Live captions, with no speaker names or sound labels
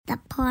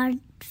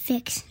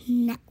Podfix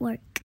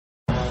Network.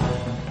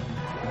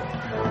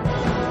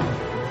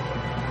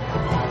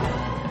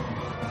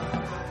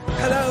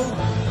 Hello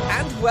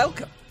and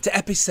welcome to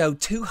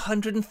episode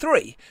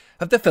 203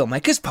 of the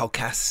Filmmakers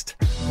Podcast.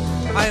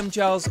 I am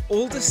Giles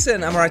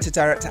Alderson. I'm a writer,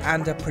 director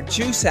and a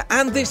producer,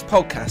 and this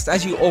podcast,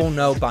 as you all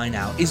know by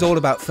now, is all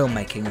about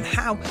filmmaking and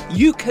how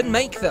you can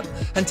make them.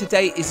 And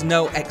today is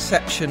no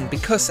exception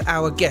because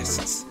our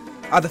guests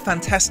are the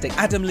fantastic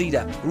Adam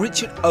Leader,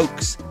 Richard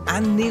Oakes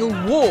and Neal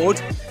Ward,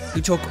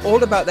 who talk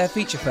all about their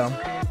feature film,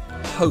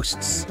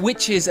 Hosts,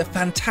 which is a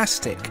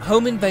fantastic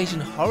home invasion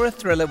horror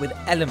thriller with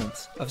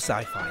elements of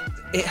sci-fi.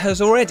 It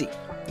has already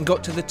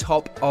got to the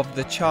top of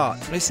the chart.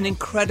 It's an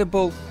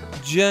incredible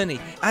journey.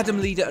 Adam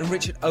Leader and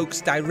Richard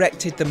Oakes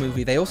directed the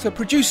movie. They also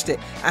produced it.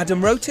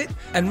 Adam wrote it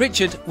and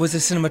Richard was a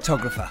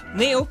cinematographer.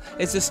 Neal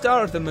is the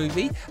star of the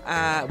movie,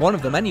 one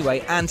of them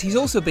anyway, and he's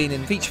also been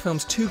in feature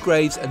films 2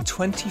 Graves and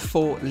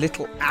 24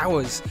 Little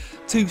Hours,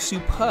 2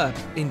 superb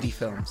indie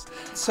films.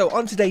 So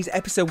on today's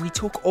episode we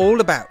talk all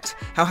about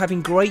how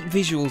having great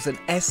visuals and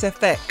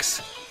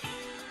SFX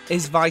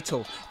is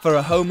vital for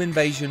a home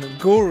invasion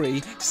gory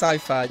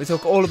sci-fi. They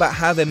talk all about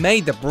how they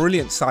made the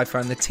brilliant sci-fi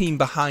and the team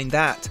behind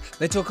that.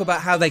 They talk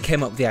about how they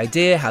came up with the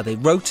idea, how they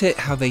wrote it,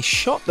 how they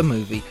shot the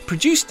movie,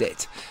 produced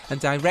it and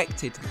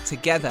directed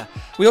together.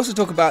 We also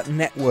talk about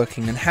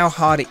networking and how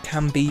hard it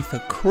can be for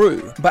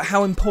crew, but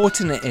how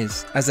important it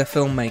is as a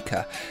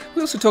filmmaker.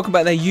 We also talk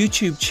about their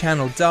YouTube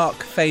channel,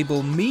 Dark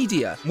Fable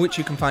Media, which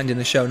you can find in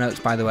the show notes,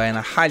 by the way, and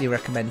I highly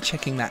recommend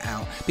checking that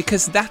out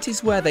because that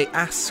is where they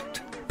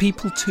asked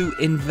people to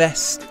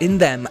invest in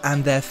them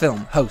and their film,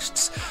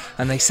 Hosts,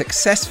 and they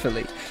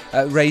successfully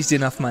raised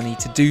enough money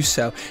to do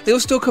so. They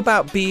also talk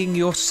about being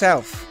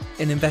yourself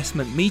in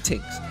investment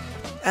meetings,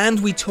 and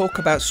we talk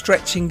about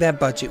stretching their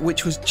budget,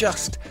 which was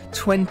just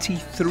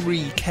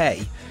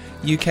 23k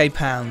UK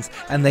pounds,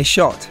 and they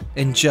shot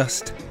in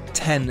just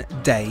 10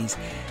 days.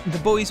 The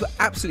boys were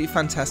absolutely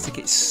fantastic.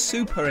 It's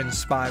super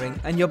inspiring,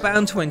 and you're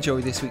bound to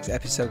enjoy this week's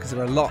episode because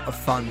they're a lot of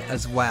fun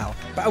as well.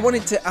 But I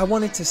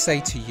wanted to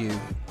say to you,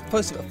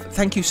 first of all,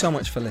 thank you so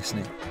much for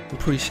listening.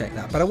 Appreciate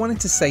that. But I wanted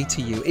to say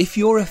to you, if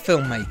you're a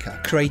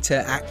filmmaker,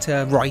 creator,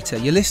 actor, writer,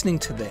 you're listening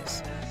to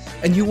this,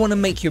 and you want to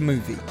make your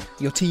movie,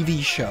 your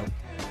TV show,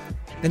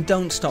 then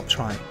don't stop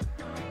trying.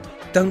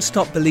 Don't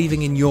stop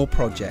believing in your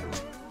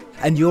project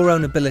and your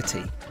own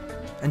ability,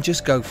 and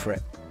just go for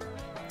it.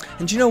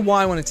 And do you know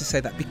why I wanted to say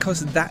that?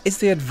 Because that is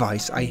the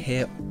advice I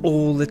hear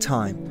all the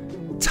time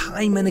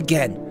and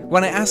again.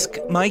 When I ask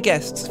my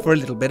guests for a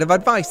little bit of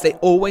advice, they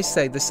always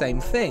say the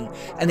same thing,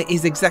 and it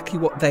is exactly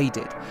what they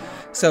did.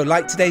 So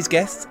like today's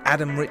guests,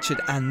 Adam, Richard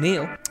and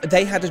Neal,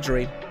 they had a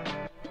dream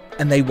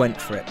and they went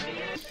for it.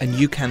 And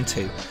you can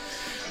too.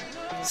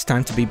 It's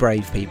time to be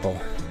brave, people.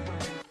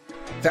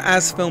 So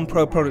as Film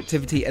Pro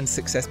Productivity and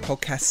Success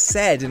Podcast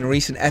said in a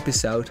recent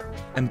episode,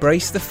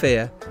 embrace the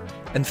fear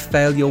and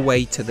fail your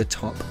way to the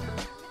top.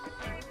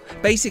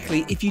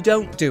 Basically, if you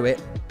don't do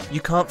it,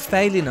 you can't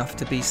fail enough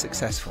to be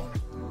successful.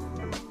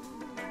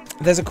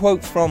 There's a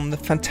quote from the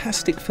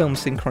fantastic film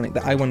Synchronic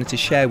that I wanted to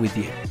share with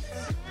you.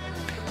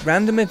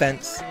 Random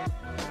events,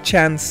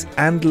 chance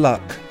and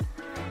luck,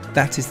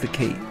 that is the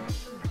key.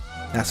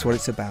 That's what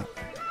it's about.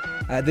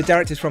 The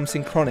directors from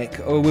Synchronic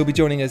will be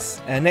joining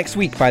us next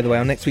week, by the way,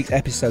 on next week's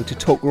episode to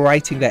talk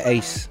writing their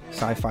ace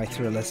sci-fi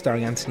thriller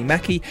starring Anthony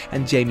Mackie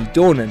and Jamie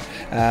Dornan,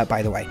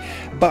 by the way.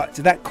 But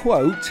that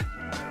quote,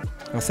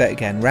 I'll say it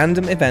again,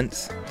 random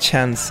events,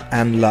 chance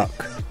and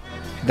luck,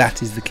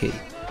 that is the key.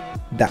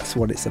 That's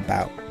what it's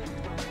about.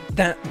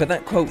 But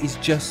that quote is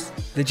just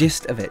the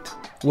gist of it.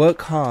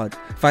 Work hard,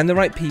 find the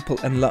right people,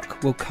 and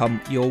luck will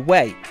come your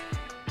way.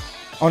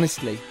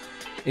 Honestly,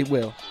 it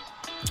will.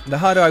 The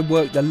harder I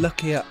work, the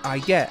luckier I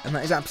get, and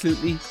that is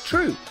absolutely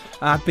true.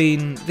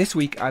 This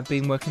week I've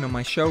been working on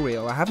my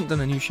showreel. I haven't done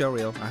a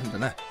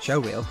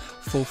showreel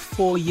for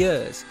 4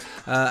 years.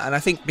 And I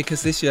think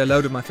because this year a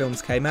load of my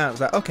films came out, I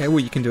was like, okay, well,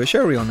 you can do a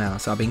showreel now.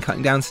 So I've been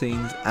cutting down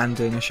scenes and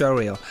doing a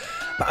showreel.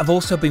 But I've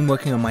also been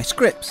working on my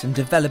scripts and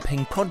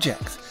developing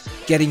projects,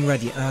 getting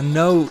ready. And I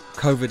know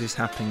COVID is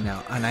happening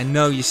now. And I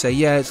know you say,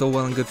 yeah, it's all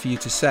well and good for you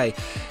to say.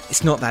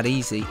 It's not that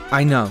easy.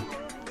 I know.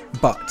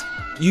 But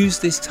use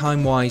this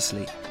time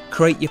wisely.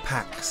 Create your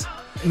packs.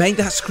 Make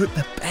that script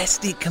the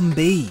best it can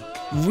be.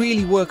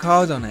 Really work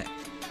hard on it.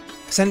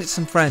 Send it to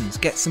some friends.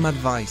 Get some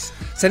advice.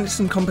 Send it to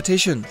some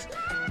competitions.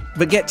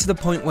 But get to the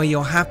point where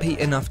you're happy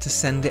enough to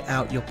send it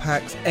out. Your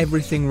packs,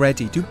 everything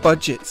ready. Do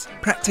budgets.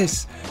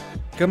 Practice.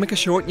 Go make a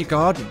short in your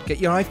garden. Get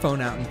your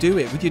iPhone out and do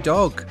it with your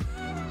dog.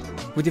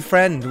 With your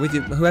friend. With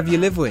whoever you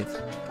live with.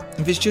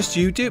 If it's just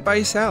you, do it by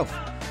yourself.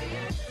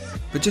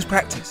 But just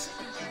practice.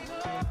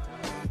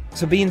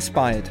 So be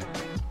inspired.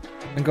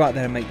 And go out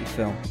there and make your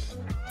film.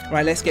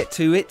 Right, let's get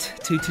to it,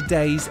 to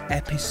today's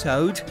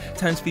episode.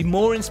 Time to be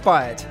more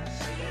inspired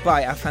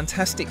by our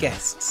fantastic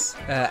guests,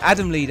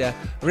 Adam Leader,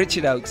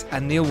 Richard Oakes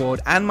and Neal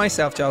Ward, and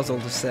myself, Giles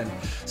Alderson.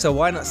 So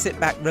why not sit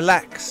back,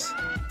 relax,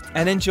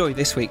 and enjoy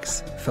this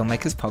week's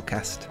Filmmakers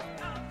Podcast.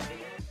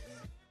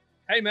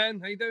 Hey man,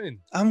 how you doing?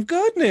 I'm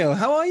good, Neil.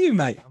 How are you,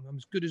 mate? I'm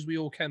as good as we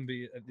all can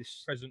be at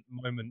this present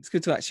moment. It's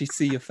good to actually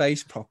see your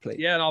face properly.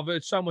 Yeah, and I've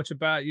heard so much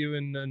about you,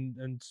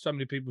 and so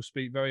many people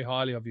speak very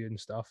highly of you and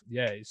stuff.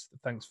 Yeah,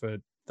 thanks for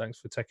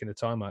taking the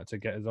time out to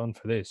get us on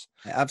for this.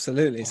 Yeah,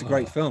 absolutely. It's a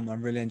great film. I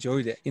really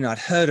enjoyed it. You know, I'd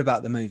heard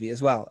about the movie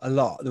as well, a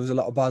lot. There was a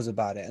lot of buzz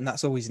about it, and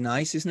that's always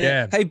nice, isn't it?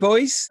 Yeah. Hey,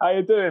 boys. How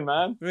you doing,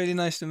 man? Really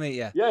nice to meet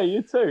you. Yeah,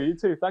 you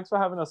too. Thanks for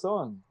having us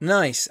on.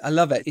 Nice. I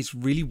love it. It's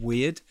really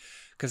weird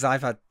because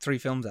I've had 3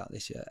 films out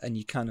this year, and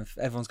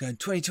everyone's going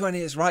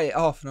 2020, let's write it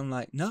off, and I'm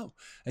like, no.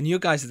 And you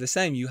guys are the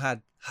same. You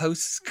had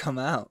hosts come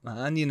out,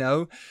 man. You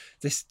know,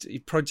 this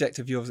project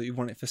of yours that you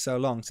wanted for so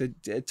long. So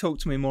talk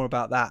to me more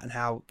about that and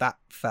how that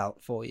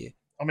felt for you.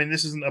 I mean,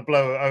 this isn't a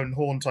blow our own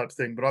horn type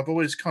thing, but I've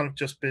always kind of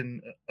just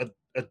been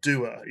a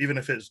doer, even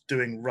if it's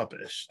doing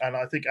rubbish. And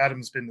I think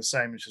Adam's been the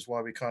same, which is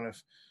why we kind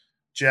of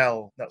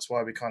gel. That's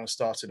why we kind of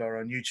started our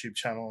own YouTube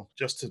channel,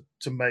 just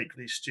to make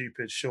these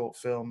stupid short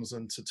films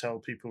and to tell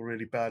people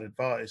really bad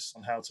advice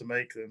on how to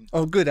make them.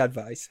 Oh, good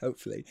advice,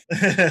 hopefully.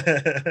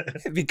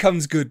 It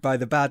becomes good by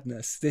the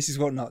badness. This is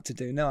what not to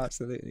do. No,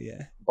 absolutely,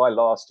 yeah. By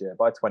last year,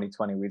 by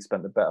 2020, we'd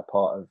spent the better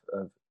part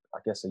of I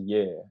guess, a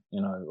year,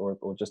 you know,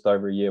 or just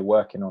over a year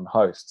working on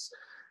hosts.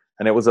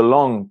 And it was a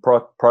long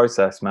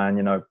process, man,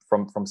 you know,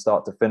 from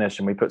start to finish.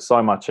 And we put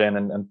so much in,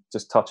 and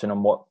just touching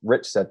on what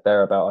Rich said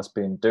there about us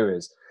being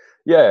doers.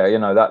 Yeah, you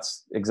know,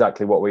 that's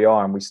exactly what we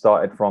are. And we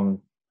started from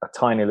a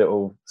tiny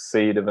little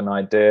seed of an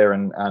idea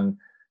and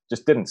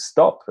just didn't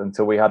stop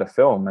until we had a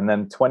film. And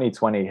then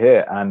 2020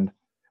 hit. And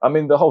I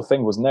mean, the whole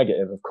thing was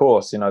negative, of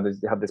course. You know,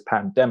 you have this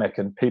pandemic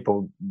and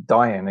people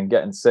dying and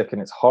getting sick,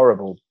 and it's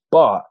horrible.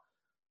 But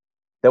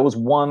there was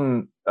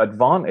one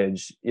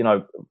advantage, you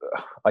know,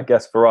 I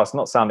guess for us,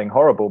 not sounding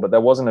horrible, but there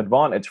was an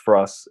advantage for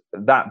us,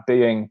 that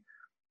being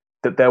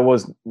that there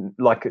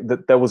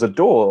was a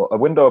door, a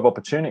window of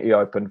opportunity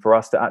open for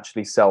us to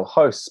actually sell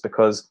hosts,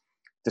 because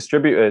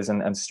distributors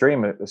and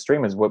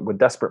streamers were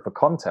desperate for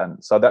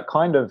content. So that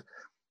kind of,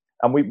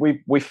 and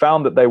we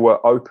found that they were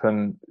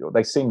open,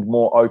 they seemed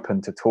more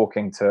open to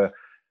talking to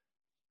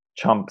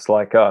chumps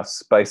like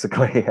us,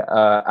 basically.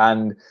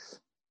 And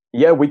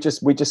yeah, we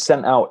just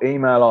sent out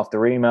email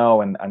after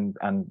email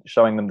and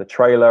showing them the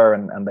trailer,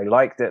 and they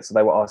liked it. So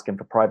they were asking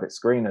for private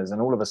screeners,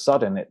 and all of a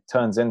sudden it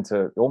turns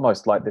into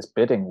almost like this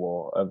bidding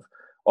war of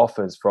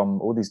offers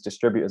from all these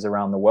distributors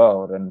around the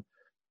world. And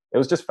it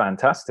was just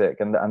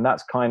fantastic. And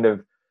that's kind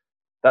of,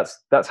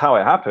 that's how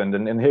it happened.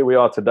 And here we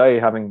are today,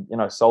 having, you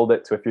know, sold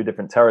it to a few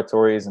different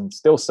territories and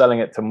still selling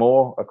it to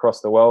more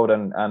across the world.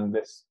 And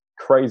this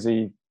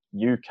crazy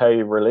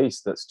UK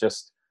release that's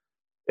just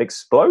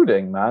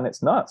exploding, man.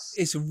 It's nuts.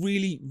 It's a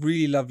really,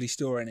 really lovely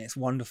story, and it's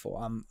wonderful.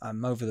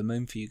 I'm over the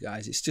moon for you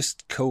guys. It's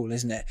just cool,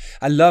 isn't it?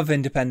 I love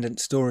independent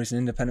stories and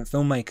independent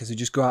filmmakers who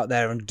just go out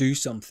there and do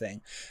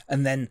something,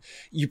 and then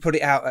you put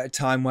it out at a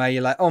time where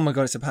you're like, oh my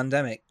god, it's a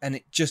pandemic, and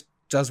it just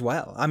does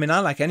well. I mean, I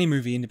like any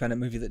independent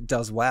movie that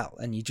does well,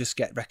 and you just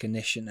get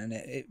recognition and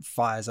it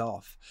fires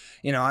off.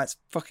 You know, it's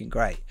fucking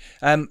great.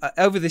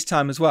 Over this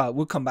time as well,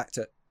 we'll come back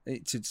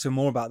to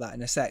more about that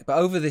in a sec, but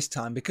over this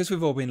time, because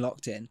we've all been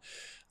locked in,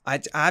 I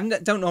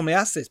don't normally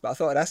ask this, but I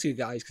thought I'd ask you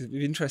guys because it'd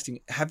be interesting.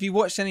 Have you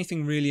watched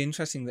anything really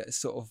interesting that has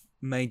sort of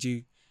made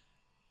you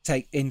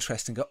take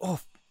interest and go, oh,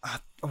 I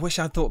wish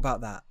I'd thought about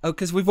that? Oh,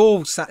 because we've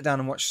all sat down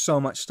and watched so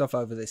much stuff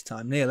over this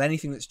time. Neil,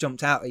 anything that's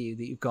jumped out at you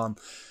that you've gone,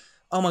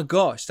 oh my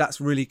gosh, that's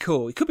really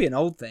cool? It could be an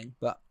old thing,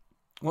 but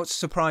what's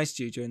surprised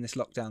you during this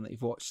lockdown that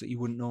you've watched that you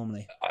wouldn't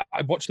normally?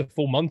 I watched the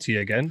full Monty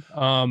again.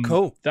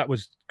 Cool. That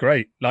was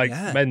great. Like,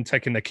 men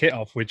taking the kit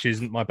off, which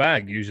isn't my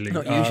bag usually.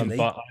 Not usually.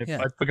 But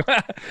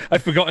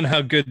I'd forgotten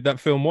how good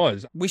that film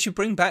was. We should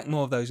bring back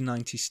more of those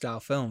 90s style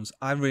films.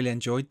 I really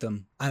enjoyed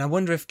them. And I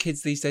wonder if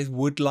kids these days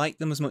would like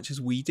them as much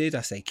as we did.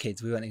 I say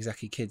kids, we weren't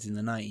exactly kids in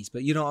the 90s,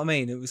 but you know what I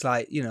mean? It was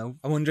like, you know,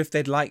 I wonder if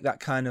they'd like that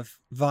kind of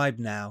vibe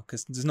now,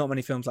 because there's not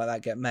many films like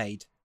that get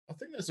made. I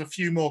think there's a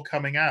few more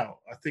coming out.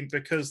 I think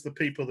because the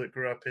people that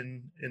grew up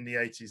in the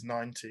 80s,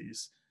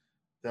 90s,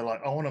 they're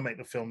like, I want to make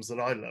the films that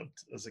I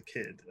loved as a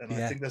kid. And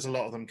I think there's a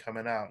lot of them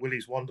coming out.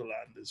 Willy's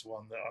Wonderland is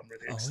one that I'm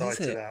really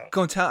excited about.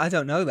 Go on, tell. I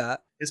don't know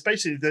that. It's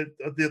basically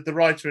the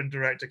writer and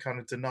director kind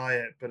of deny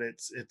it, but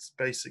it's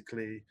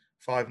basically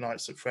Five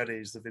Nights at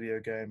Freddy's, the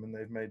video game, and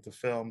they've made the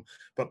film.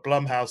 But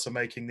Blumhouse are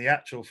making the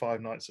actual Five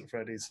Nights at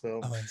Freddy's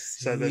film. Oh, I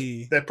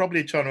see. So they're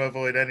probably trying to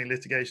avoid any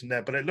litigation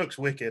there, but it looks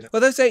wicked.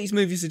 Well, those 80s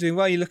movies are doing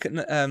well. You look at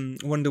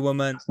Wonder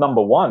Woman. It's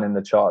 #1 in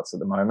the charts at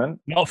the moment.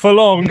 Not for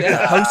long.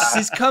 Yeah, Hosts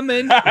is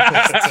coming.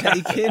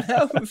 It's taking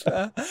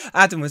over.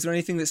 Adam, was there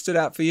anything that stood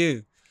out for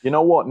you? You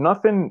know what?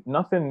 Nothing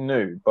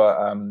new.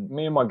 But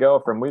me and my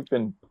girlfriend, we've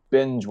been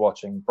binge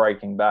watching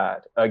Breaking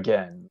Bad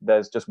again.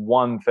 There's just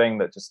one thing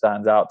that just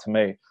stands out to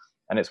me,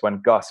 and it's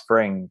when Gus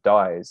Fring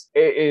dies.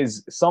 It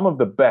is some of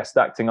the best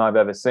acting I've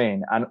ever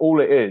seen, and all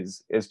it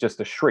is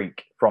just a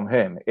shriek from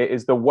him. It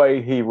is the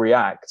way he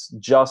reacts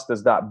just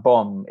as that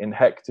bomb in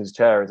Hector's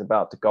chair is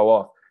about to go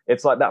off.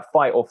 It's like that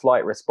fight or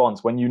flight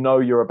response when you know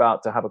you're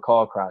about to have a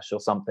car crash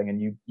or something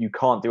and you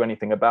can't do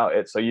anything about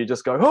it, so you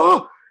just go,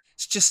 oh!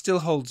 just still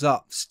holds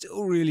up,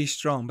 still really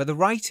strong. But the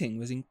writing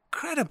was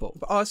incredible.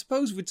 But I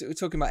suppose we're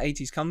talking about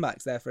 80s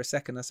comebacks there for a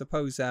second. I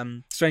suppose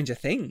Stranger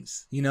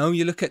Things, you know,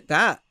 you look at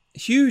that.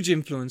 Huge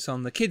influence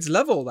on the kids,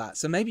 love all that.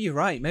 So maybe you're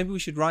right. Maybe we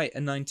should write a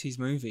 90s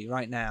movie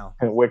right now.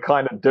 We're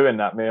kind of doing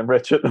that, me and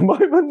Rich, at the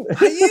moment.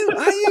 Are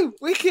you?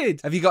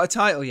 Wicked. Have you got a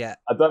title yet?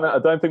 I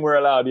don't think we're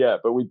allowed yet,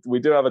 but we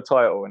do have a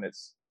title, and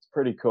it's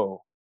pretty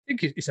cool. I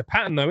think it's a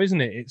pattern though,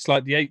 isn't it? It's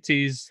like the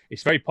 80s,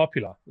 it's very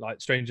popular. Like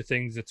Stranger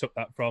Things, they took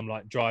that from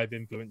like Drive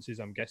influences,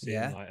 I'm guessing,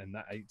 like, and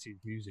that 80s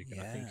music. And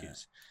I think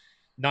it's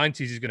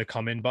 90s is going to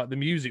come in, but the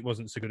music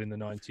wasn't so good in the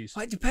 90s.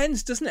 Well, it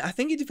depends, doesn't it? I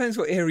think it depends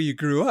what era you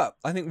grew up.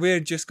 I think we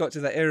just got to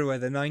that era where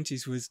the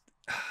 90s was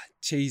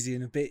cheesy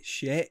and a bit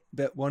shit,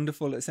 but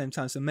wonderful at the same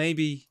time. So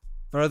maybe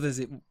for others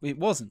it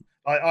wasn't.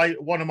 I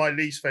one of my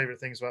least favorite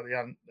things about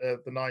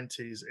the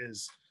 90s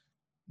is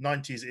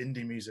 90s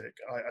indie music.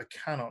 I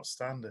cannot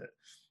stand it.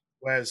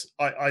 Whereas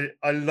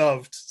I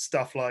loved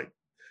stuff like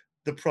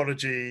The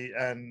Prodigy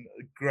and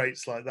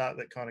greats like that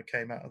kind of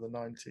came out of the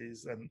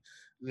 90s and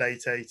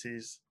late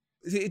 80s.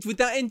 Would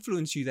that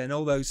influence you then,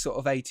 all those sort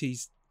of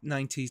 80s,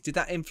 90s? Did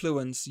that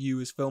influence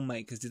you as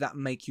filmmakers? Did that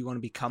make you want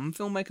to become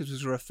filmmakers?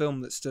 Was there a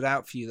film that stood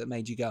out for you that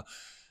made you go,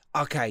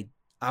 okay,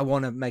 I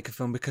want to make a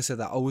film because of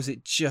that? Or was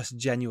it just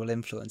genuine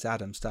influence?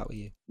 Adam, start with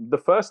you. The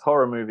first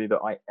horror movie that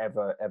I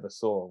ever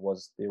saw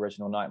was the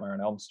original Nightmare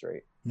on Elm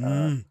Street.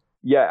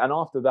 Yeah, and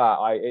after that,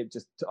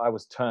 I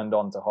was turned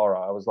on to horror.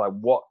 I was like,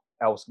 what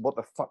else? What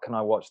the fuck can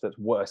I watch that's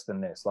worse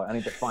than this? Like, I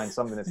need to find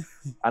something that's...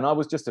 And I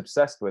was just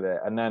obsessed with it.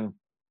 And then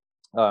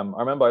I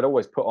remember I'd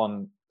always put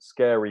on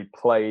scary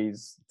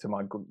plays to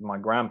my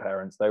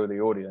grandparents. They were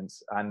the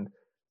audience, and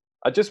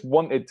I just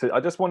wanted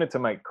to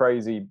make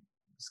crazy,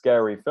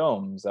 scary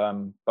films.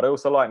 But I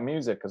also like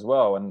music as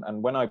well.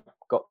 And when I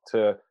got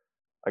to,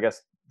 I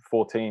guess,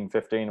 14,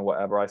 15 or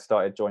whatever, I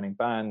started joining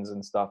bands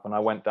and stuff, and I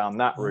went down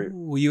that route.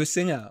 Were you a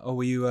singer or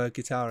were you a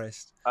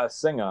guitarist? A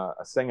singer.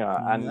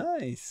 And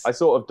nice. I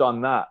sort of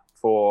done that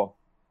for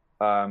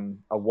a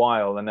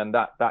while, and then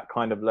that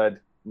kind of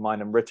led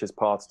mine and Rich's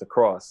paths to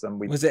cross. And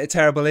was it a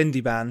terrible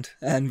indie band?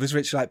 And was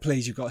Rich like,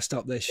 please, you've got to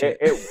stop this shit?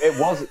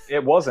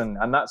 It wasn't,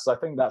 and I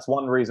think that's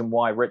one reason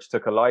why Rich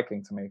took a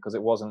liking to me, because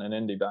it wasn't an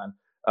indie band.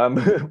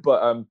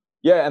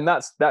 Yeah, and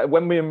that's that.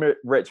 When me and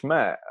Rich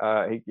met,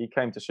 he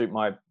came to shoot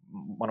my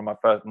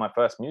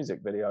first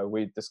music video.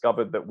 We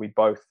discovered that we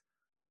both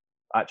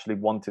actually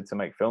wanted to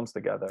make films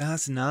together.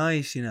 That's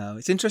nice. You know,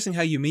 it's interesting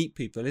how you meet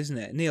people, isn't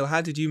it? Neal, how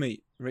did you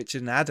meet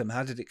Richard and Adam?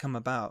 How did it come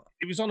about?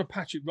 It was on a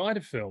Patrick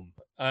Ryder film,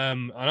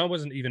 and I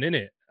wasn't even in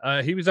it.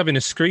 He was having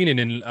a screening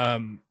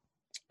in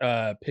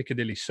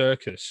Piccadilly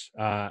Circus,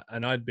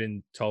 and I'd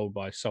been told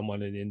by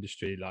someone in the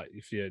industry, like,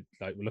 if you're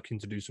like looking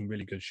to do some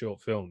really good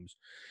short films,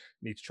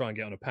 you need to try and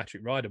get on a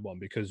Patrick Ryder one,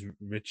 because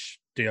Rich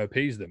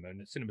DOPs them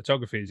and the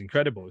cinematography is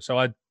incredible. So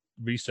I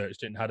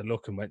researched it and had a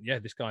look and went, yeah,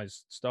 this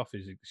guy's stuff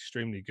is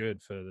extremely good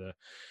for the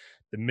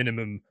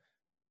minimum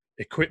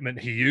equipment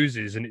he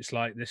uses, and it's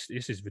like, this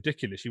is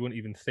ridiculous, you wouldn't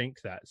even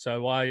think that.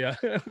 So I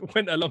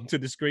went along to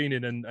the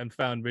screening and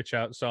found Rich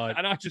outside,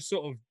 and I just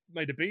sort of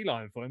made a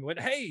beeline for him and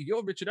went, hey,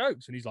 you're Richard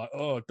Oakes. And he's like,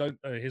 oh, don't,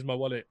 here's my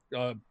wallet,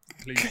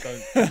 please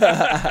don't.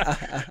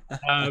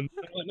 I'm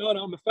like, no,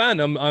 I'm a fan,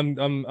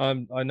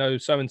 I know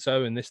so and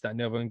so and this, that, and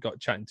the other, and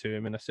got chatting to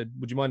him, and I said,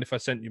 would you mind if I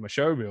sent you my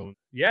show reel?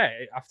 Yeah.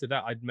 After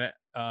that, I'd met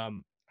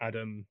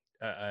Adam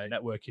at a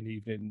networking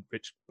evening.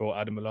 Rich brought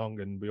Adam along,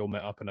 and we all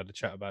met up and had a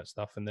chat about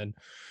stuff, and then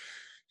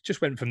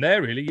just went from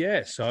there, really.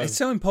 Yeah, so it's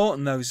so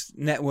important, those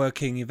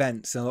networking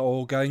events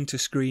or going to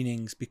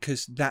screenings,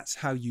 because that's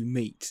how you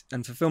meet.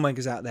 And for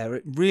filmmakers out there,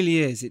 it really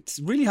is. It's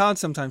really hard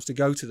sometimes to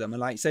go to them,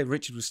 and like you say,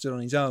 Richard was still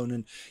on his own,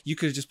 and you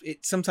could just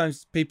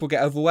sometimes people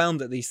get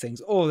overwhelmed at these things,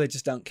 or they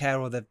just don't care,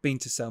 or they've been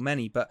to so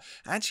many. But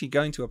actually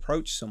going to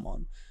approach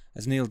someone,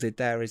 as Neal did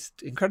there, is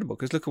incredible,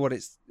 because look at what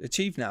it's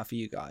achieved now for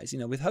you guys, you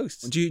know, with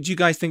hosts. Do you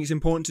guys think it's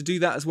important to do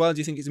that as well? Do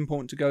you think it's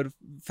important to go to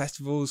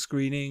festivals,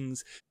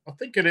 screenings? I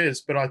think it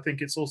is, but I think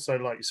it's also,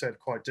 like you said,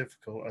 quite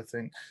difficult. I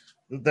think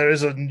there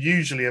is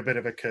usually a bit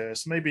of a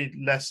curse, maybe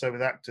less so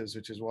with actors,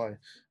 which is why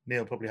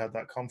Neal probably had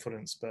that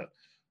confidence. But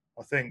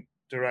I think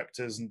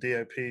directors and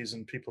DOPs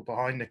and people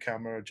behind the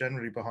camera are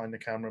generally behind the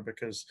camera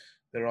because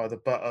they're either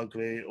butt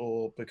ugly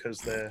or because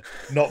they're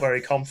not very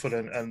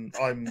confident, and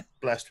I'm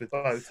blessed with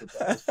both of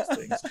those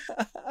things.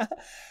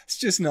 It's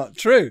just not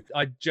true.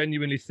 I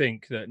genuinely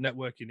think that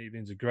networking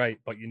evenings are great,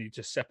 but you need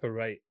to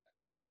separate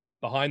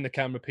behind the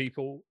camera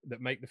people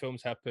that make the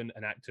films happen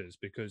and actors,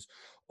 because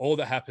all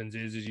that happens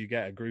is you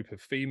get a group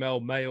of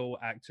male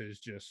actors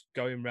just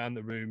going around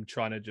the room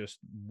trying to just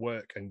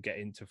work and get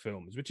into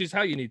films, which is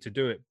how you need to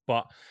do it.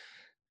 But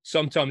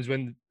sometimes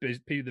when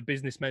the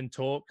businessmen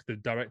talk, the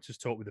directors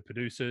talk with the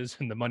producers,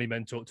 and the money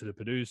men talk to the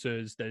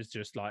producers, there's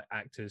just like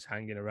actors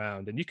hanging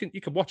around, and you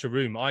can watch a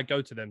room. I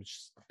go to them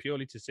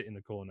purely to sit in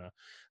the corner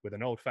with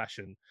an old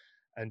fashioned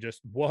and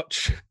just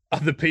watch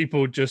other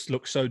people just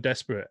look so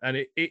desperate.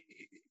 And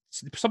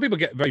some people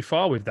get very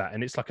far with that,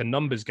 and it's like a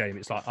numbers game.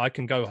 It's like, I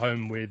can go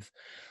home with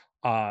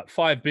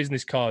 5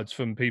 business cards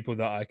from people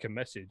that I can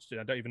message.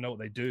 I don't even know what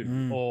they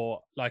do.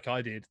 Or like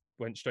I did,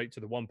 went straight to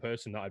the one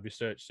person that I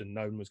researched and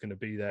known was going to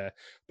be there,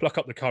 pluck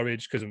up the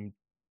courage because I'm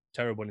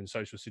terrible in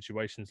social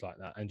situations like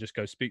that, and just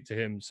go speak to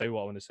him, say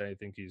what I want to say. I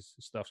think his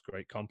stuff's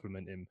great,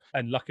 compliment him.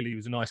 And luckily he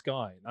was a nice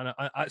guy. And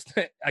I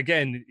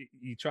again,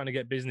 you're trying to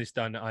get business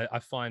done. I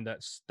find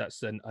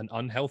that's an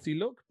unhealthy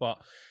look, but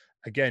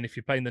again, if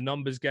you're playing the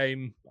numbers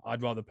game,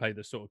 I'd rather play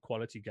the sort of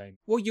quality game.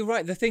 Well, you're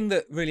right. The thing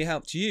that really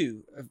helped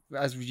you,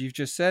 as you've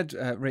just said,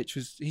 Rich,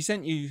 was he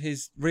sent you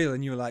his reel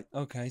and you were like,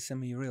 okay,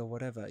 send me your reel,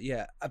 whatever.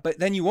 Yeah. But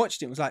then you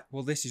watched it and was like,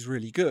 well, this is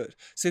really good.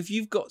 So if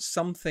you've got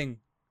something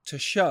to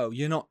show,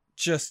 you're not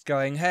just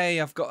going, hey,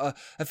 I've got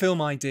a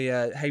film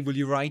idea. Hey, will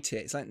you write it?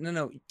 It's like,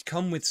 no,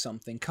 come with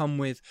something. Come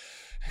with,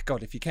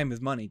 God, if you came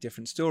with money,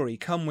 different story.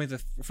 Come with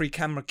a free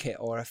camera kit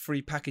or a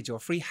free package or a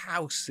free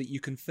house that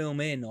you can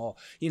film in, or,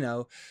 you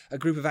know, a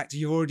group of actors.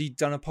 You've already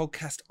done a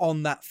podcast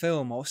on that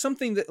film, or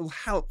something that will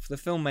help the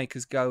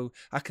filmmakers go,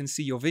 I can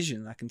see your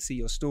vision. I can see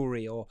your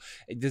story. Or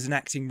there's an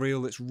acting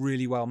reel that's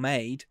really well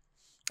made.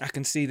 I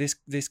can see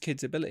this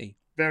kid's ability.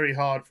 Very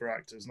hard for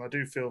actors, and I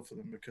do feel for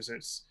them because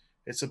it's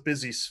a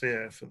busy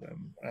sphere for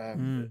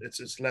them.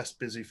 It's less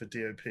busy for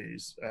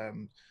DOPs.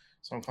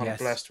 So I'm kind of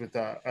blessed with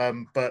that.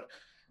 But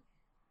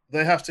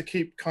they have to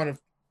keep kind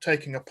of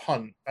taking a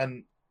punt.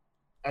 And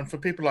for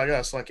people like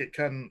us, like, it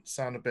can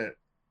sound a bit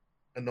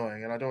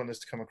annoying, and I don't want this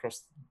to come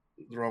across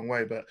the wrong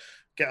way, but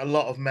get a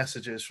lot of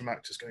messages from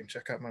actors going,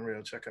 check out my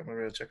reel, check out my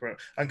reel, check out,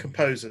 and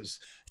composers.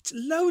 It's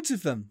loads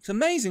of them. It's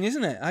amazing,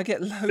 isn't it? I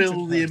get loads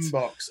Fill of the those.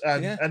 inbox.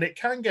 And it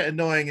can get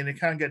annoying and it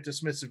can get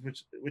dismissive,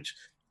 which is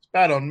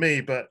bad on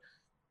me, but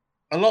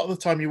a lot of the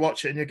time you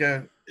watch it and you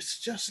go, it's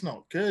just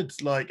not good.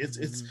 Like,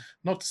 it's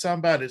not to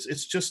sound bad,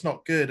 it's just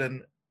not good,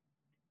 and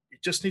you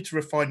just need to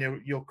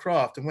refine your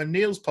craft. And when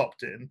Neal's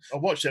popped in, I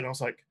watched it and I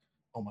was like,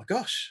 oh my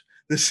gosh,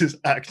 this is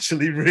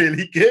actually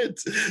really good.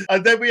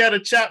 And then we had a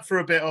chat for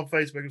a bit on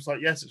Facebook. It was like,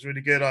 yes, it's really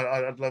good.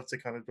 I'd love to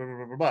kind of blah, blah,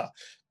 blah, blah, blah.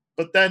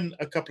 But then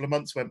a couple of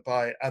months went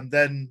by, and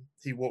then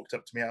he walked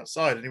up to me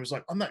outside and he was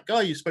like, I'm that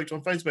guy you spoke to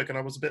on Facebook. And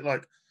I was a bit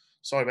like,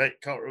 sorry,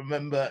 mate, can't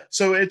remember.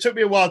 So it took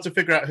me a while to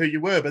figure out who you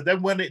were. But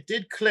then when it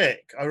did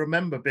click, I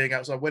remember being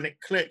outside, when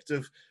it clicked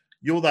of,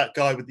 you're that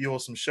guy with the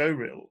awesome show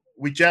reel,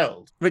 we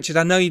gelled. Richard,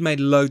 I know you've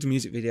made loads of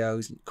music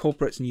videos,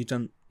 corporates, and you've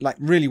done like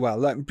really well,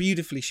 like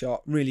beautifully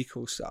shot, really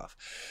cool stuff.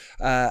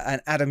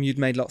 And Adam, you'd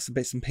made lots of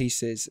bits and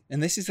pieces.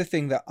 And this is the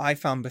thing that I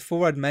found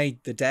before I'd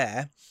made The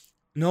Dare.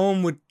 No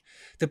one would,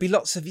 there'd be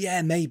lots of,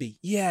 yeah, maybe.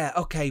 Yeah,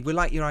 okay, we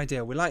like your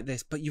idea. We like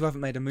this, but you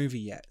haven't made a movie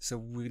yet. So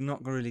we're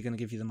not really going to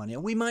give you the money.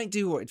 Or we might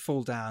do, or it'd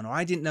fall down, or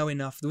I didn't know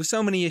enough. There were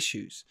so many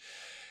issues.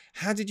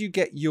 How did you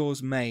get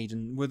yours made?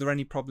 And were there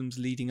any problems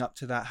leading up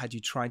to that? Had you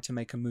tried to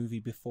make a movie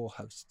before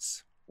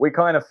Hosts? We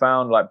kind of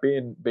found, like,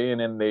 being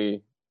in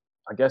the,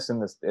 I guess, in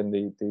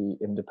the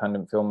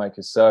independent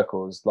filmmakers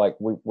circles, like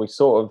we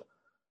sort of,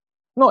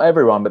 not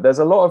everyone, but there's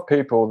a lot of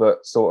people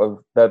that sort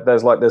of,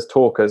 there's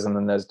talkers and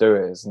then there's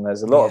doers, and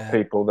there's a lot of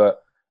people that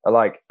are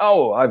like,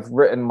 oh, I've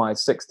written my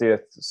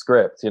 60th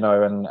script, you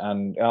know,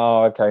 and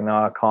oh, okay, no,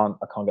 I can't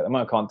get them,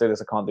 I can't do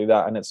this, I can't do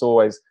that, and it's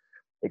always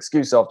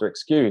excuse after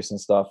excuse and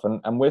stuff,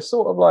 and we're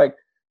sort of like,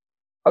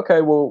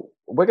 okay, well,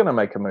 we're gonna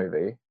make a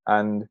movie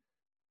and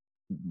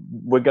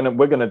we're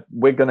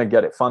gonna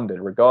get it funded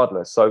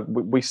regardless. So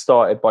we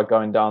started by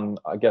going down,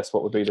 I guess,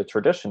 what would be the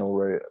traditional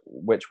route,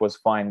 which was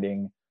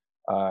finding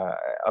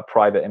a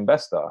private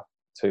investor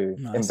to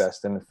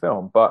invest in the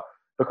film. But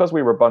because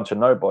we were a bunch of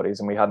nobodies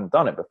and we hadn't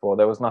done it before,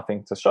 there was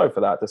nothing to show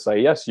for that, to say,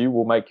 yes, you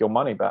will make your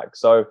money back.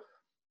 So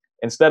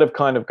instead of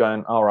kind of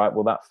going, all right,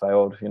 well, that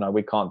failed, you know,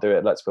 we can't do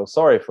it, let's feel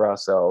sorry for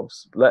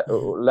ourselves,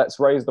 let's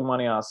raise the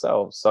money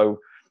ourselves. So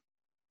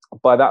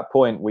by that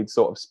point, we'd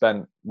sort of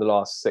spent the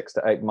last 6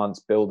 to 8 months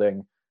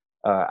building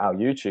our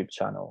YouTube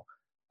channel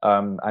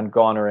and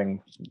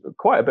garnering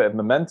quite a bit of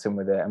momentum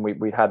with it. And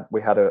we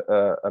had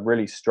a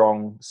really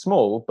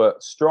small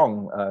but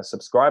strong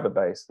subscriber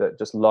base that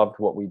just loved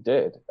what we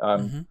did.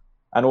 And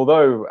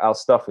although our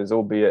stuff is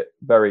albeit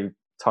very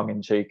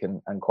tongue-in-cheek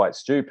and quite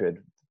stupid,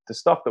 the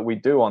stuff that we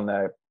do on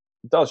there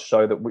does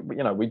show that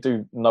we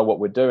do know what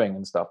we're doing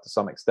and stuff to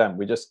some extent.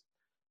 We just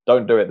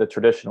don't do it the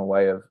traditional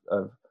way of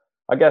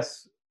I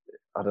guess,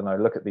 I don't know,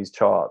 look at these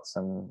charts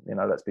and, you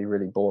know, let's be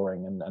really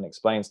boring and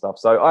explain stuff.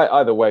 So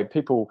either way,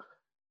 people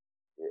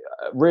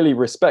really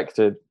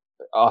respected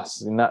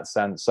us in that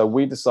sense. So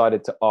we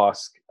decided to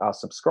ask our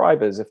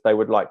subscribers if they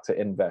would like to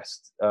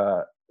invest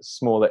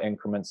smaller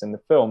increments in the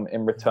film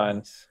in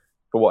return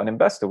for what an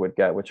investor would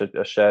get, which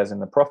are shares in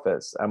the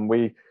profits. And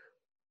we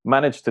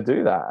managed to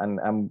do that,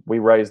 and we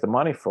raised the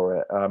money for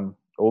it,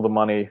 all the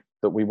money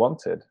that we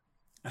wanted.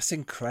 That's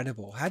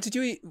incredible.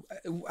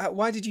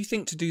 Why did you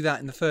think to do that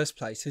in the first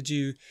place?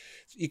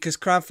 Because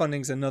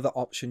crowdfunding is another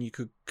option you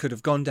could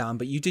have gone down,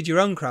 but you did your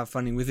own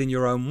crowdfunding within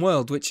your own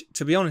world, which,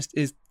 to be honest,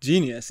 is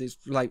genius. It's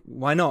like,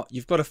 why not?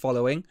 You've got a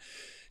following.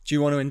 Do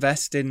you want to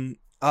invest in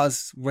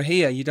us? We're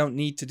here. You don't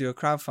need to do a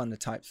crowdfunder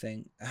type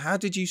thing. How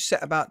did you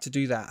set about to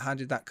do that? How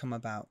did that come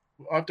about?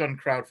 I've done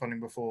crowdfunding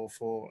before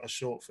for a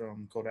short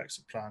film called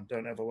Exit Plan.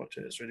 Don't ever watch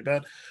it; it's really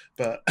bad.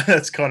 But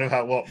that's kind of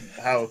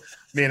how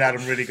me and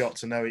Adam really got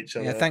to know each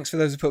other. Yeah, thanks for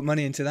those who put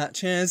money into that.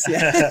 Cheers.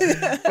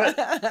 Yeah.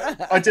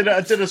 But I did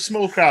a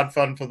small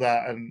crowdfund for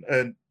that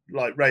and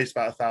like raised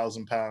about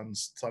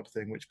 £1,000 type of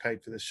thing, which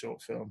paid for this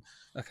short film.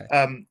 Okay.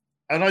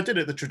 And I did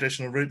it the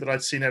traditional route that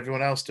I'd seen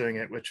everyone else doing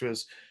it, which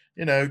was,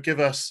 give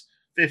us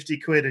 50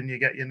 quid and you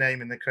get your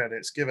name in the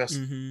credits. Give us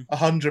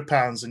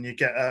 £100 and you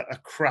get a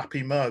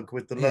crappy mug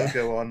with the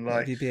logo on.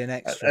 Like, you'd be an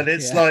extra. And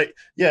it's like,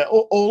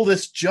 all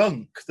this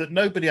junk that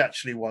nobody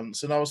actually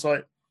wants. And I was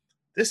like,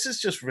 this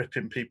is just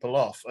ripping people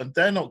off, and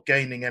they're not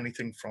gaining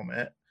anything from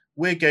it.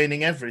 We're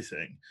gaining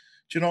everything.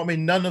 Do you know what I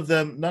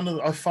mean?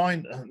 I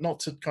find, not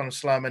to kind of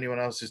slam anyone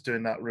else who's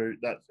doing that route,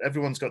 that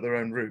everyone's got their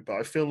own route, but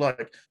I feel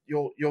like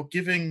you're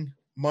giving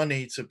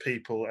money to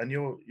people and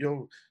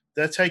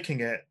they're taking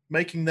it,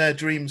 making their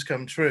dreams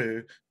come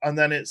true, and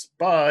then it's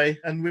bye.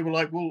 And we were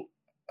like, well,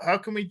 how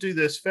can we do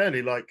this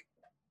fairly? Like,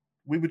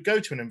 we would go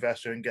to an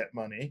investor and get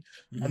money,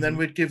 and then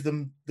we'd give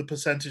them the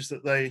percentage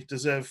that they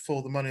deserve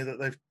for the money that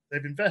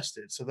they've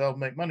invested, so they'll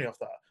make money off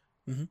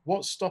that.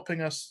 What's stopping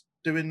us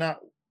doing that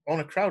on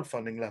a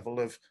crowdfunding level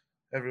of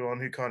everyone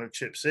who kind of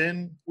chips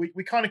in?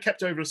 We kind of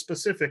kept over a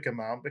specific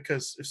amount,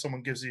 because if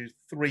someone gives you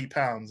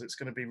 £3, it's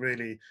going to be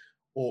really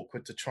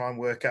awkward to try and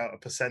work out a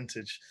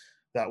percentage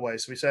that way.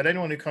 So we said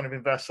anyone who kind of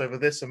invests over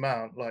this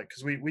amount, like,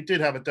 because we did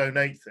have a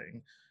donate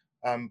thing,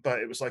 but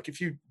it was like,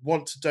 if you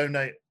want to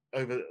donate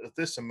over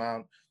this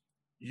amount,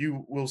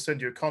 you will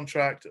send you a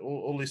contract,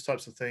 all these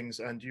types of things,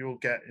 and you'll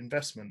get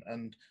investment.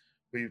 And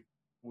we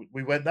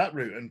went that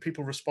route, and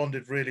people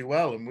responded really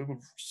well, and we were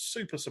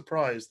super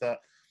surprised that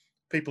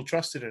people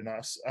trusted in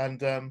us.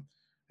 And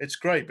it's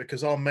great,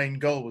 because our main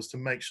goal was to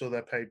make sure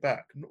they're paid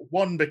back.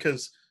 One,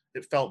 because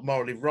it felt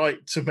morally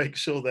right to make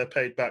sure they're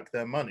paid back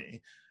their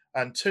money,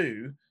 and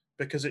two,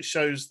 because it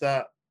shows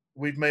that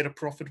we've made a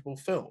profitable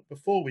film.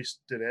 Before we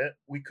did it,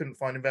 we couldn't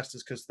find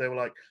investors because they were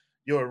like,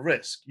 you're a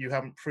risk. You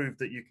haven't proved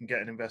that you can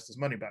get an investor's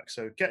money back.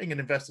 So getting an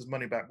investor's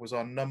money back was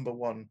our number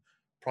one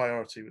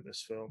priority with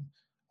this film.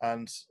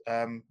 And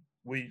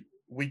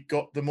we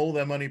got them all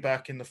their money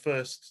back in the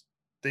first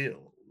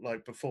deal,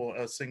 like before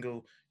a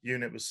single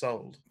unit was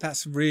sold.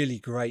 That's really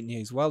great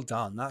news. Well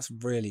done. That's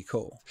really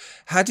cool.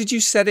 How did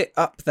you set it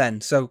up then?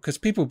 So, because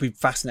people will be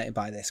fascinated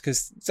by this,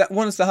 because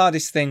one of the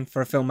hardest thing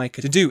for a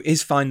filmmaker to do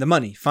is find the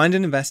money, find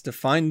an investor,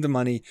 find the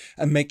money,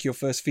 and make your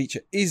first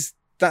feature.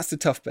 That's the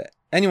tough bit.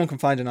 Anyone can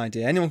find an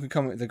idea, anyone can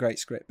come up with a great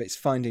script, but it's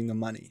finding the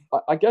money.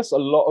 I guess a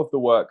lot of the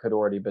work had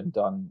already been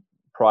done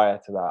prior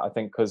to that, I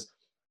think, because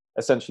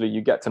essentially you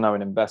get to know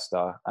an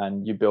investor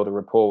and you build a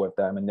rapport with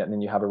them, and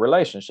then you have a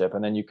relationship,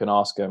 and then you can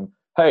ask them,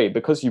 hey,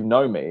 because you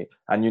know me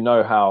and you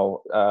know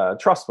how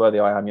trustworthy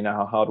I am, you know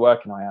how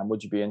hardworking I am,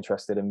 would you be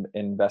interested in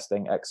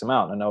investing X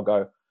amount? And they'll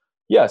go,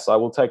 yes, I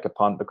will take a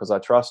punt because I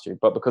trust you.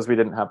 But because we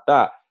didn't have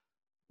that,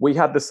 we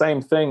had the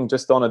same thing,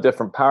 just on a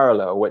different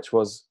parallel, which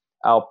was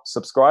our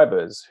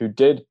subscribers who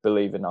did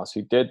believe in us,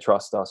 who did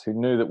trust us, who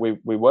knew that we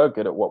were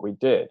good at what we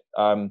did.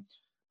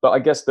 But I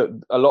guess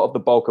that a lot of the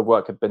bulk of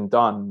work had been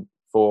done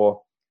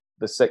for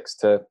the 6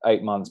 to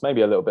 8 months,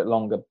 maybe a little bit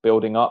longer,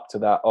 building up to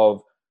that,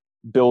 of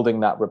building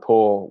that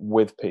rapport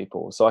with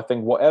people. So I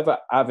think whatever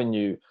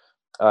avenue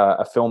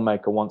a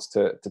filmmaker wants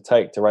to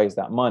take to raise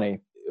that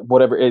money,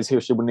 whatever it is, he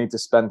or she will need to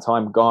spend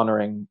time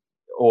garnering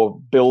or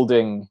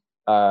building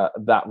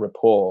that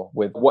rapport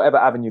with whatever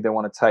avenue they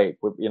want to take,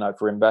 with,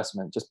 for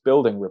investment, just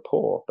building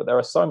rapport. But there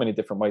are so many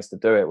different ways to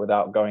do it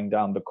without going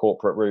down the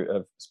corporate route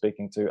of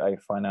speaking to a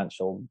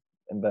financial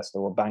investor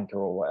or banker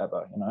or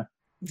whatever,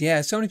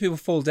 Yeah, so many people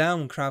fall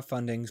down on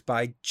crowdfundings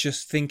by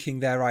just thinking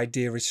their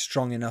idea is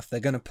strong enough. They're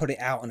going to put it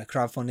out on a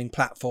crowdfunding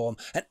platform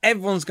and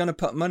everyone's going to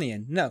put money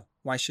in. No,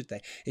 why should they?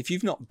 If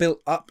you've not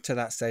built up to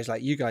that stage,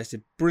 like you guys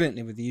did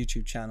brilliantly with the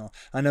YouTube channel,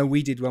 I know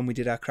we did when we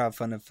did our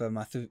crowdfunding for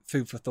my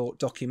Food for Thought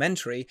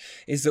documentary,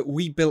 is that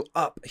we built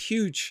up a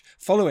huge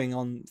following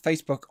on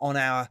Facebook on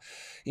our,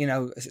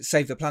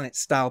 Save the Planet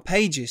style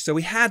pages. So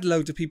we had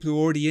loads of people who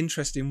were already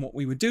interested in what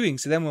we were doing.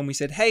 So then when we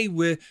said, hey,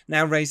 we're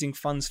now raising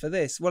funds for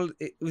this, well,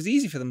 it was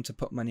easy for them to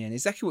put money in.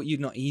 Exactly what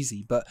not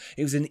easy, but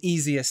it was an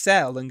easier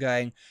sell than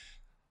going,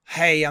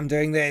 hey, I'm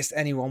doing this,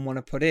 anyone want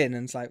to put in?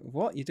 And it's like,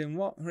 what? You're doing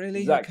what?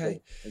 Really? Exactly,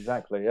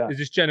 yeah. There's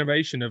this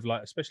generation of,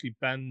 like, especially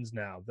bands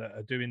now that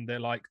are doing their,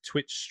 like,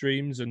 Twitch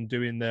streams and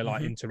doing their,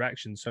 like,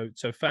 interactions.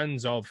 So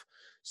fans of,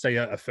 say,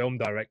 a film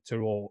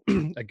director or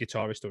a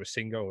guitarist or a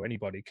singer or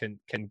anybody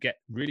can get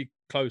really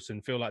close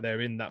and feel like they're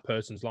in that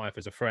person's life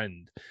as a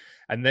friend.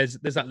 And there's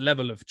that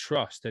level of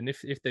trust. And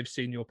if they've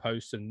seen your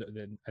posts and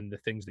the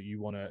things that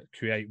you want to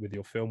create with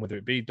your film, whether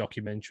it be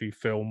documentary,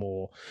 film,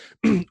 or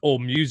or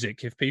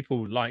music, if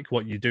people like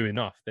what you do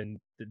enough, then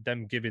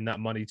them giving that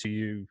money to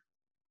you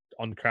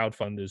on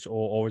crowdfunders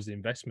or as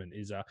investment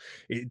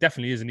it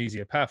definitely is an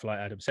easier path. Like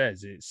Adam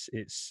says,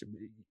 it's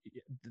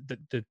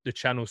the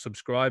channel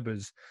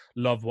subscribers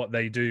love what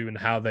they do and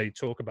how they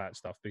talk about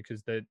stuff,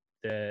 because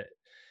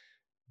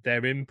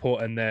their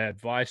input and their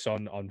advice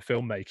on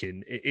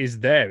filmmaking, it is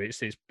there.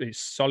 It's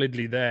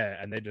solidly there,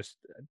 and they're just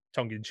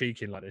tongue in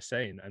cheek, like they're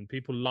saying, and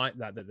people like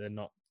that they're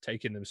not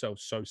taking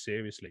themselves so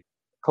seriously.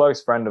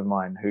 Close friend of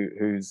mine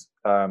who's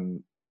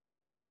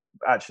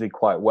actually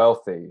quite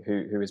wealthy,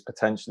 who is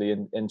potentially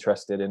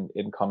interested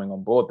in coming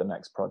on board the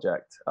next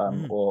project,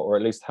 or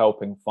at least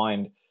helping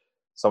find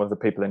some of the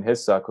people in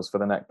his circles for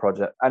the next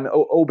project. And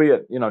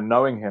albeit, you know,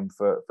 knowing him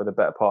for the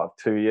better part of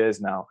 2 years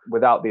now,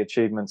 without the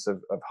achievements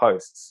of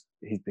hosts,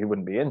 he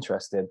wouldn't be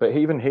interested. But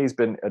even he's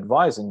been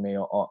advising me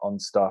on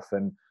stuff,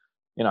 and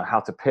you know, how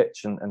to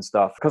pitch and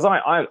stuff, because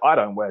I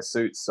don't wear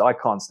suits. I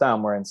can't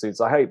stand wearing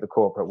suits. I hate the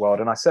corporate world.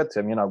 And I said to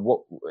him, you know,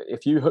 what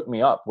if you hook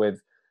me up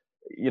with,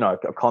 you know,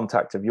 a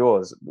contact of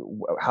yours,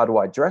 how do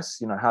I dress,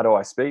 you know, how do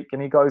I speak?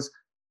 And he goes,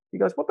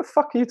 what the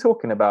fuck are you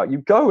talking about? You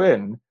go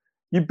in,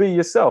 you be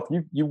yourself,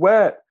 you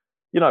wear,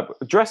 you know,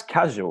 dress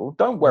casual,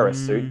 don't wear a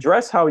suit,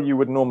 dress how you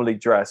would normally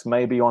dress,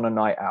 maybe on a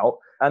night out,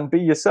 and be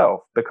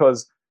yourself,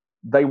 because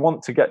they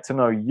want to get to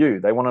know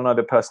you. They want to know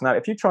the personality.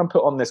 If you try and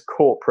put on this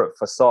corporate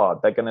facade,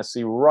 they're going to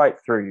see right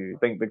through you. I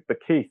think the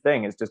key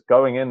thing is just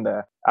going in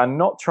there and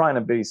not trying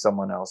to be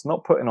someone else,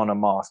 not putting on a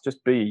mask,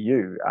 just be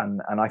you.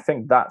 And I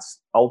think that's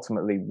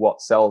ultimately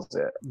what sells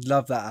it.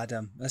 Love that,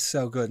 Adam. That's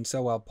so good and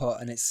so well put,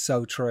 and it's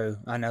so true.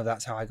 I know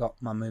that's how I got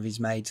my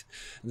movies made.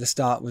 The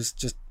start was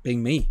just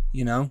being me,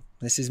 you know.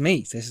 This is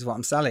me. This is what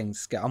I'm selling.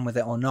 Just get on with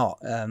it or not.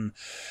 And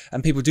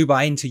people do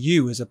buy into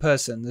you as a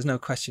person. There's no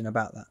question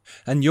about that.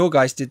 And your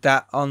guys did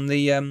that on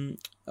the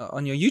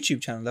on your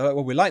YouTube channel. They're like,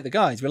 well, we like the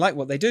guys. We like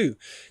what they do.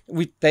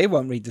 They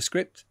won't read the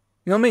script.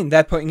 You know what I mean?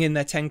 They're putting in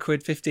their 10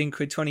 quid, 15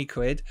 quid, 20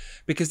 quid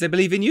because they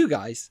believe in you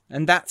guys.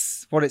 And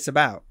that's what it's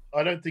about.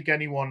 I don't think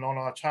anyone on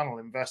our channel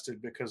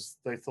invested because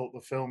they thought the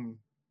film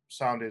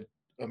sounded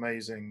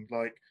amazing.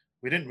 Like,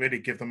 we didn't really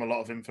give them a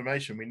lot of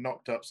information. We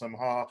knocked up some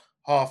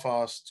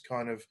half-assed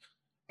kind of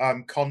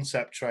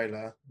concept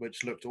trailer,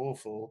 which looked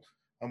awful,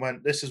 and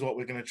went, this is what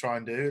we're going to try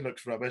and do. It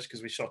looks rubbish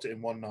because we shot it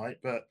in one night,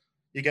 but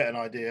you get an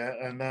idea.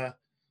 And I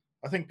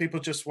think people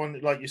just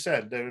want, like you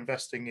said, they're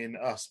investing in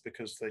us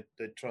because they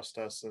trust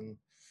us.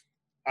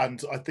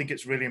 And I think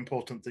it's really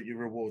important that you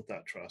reward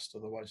that trust.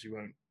 Otherwise you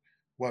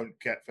won't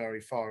get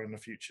very far in the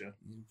future.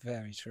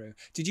 Very true.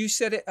 Did you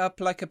set it up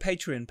like a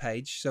Patreon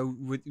page? So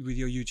with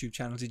your YouTube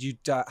channel,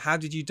 how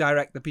did you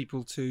direct the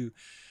people to,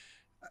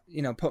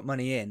 you know, put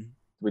money in?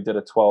 We did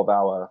a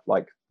 12-hour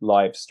like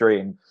live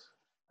stream,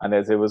 and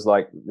it was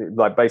like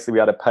basically we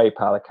had a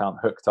PayPal account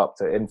hooked up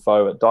to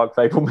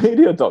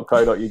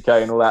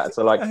info@darkfablemedia.co.uk and all that.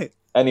 So like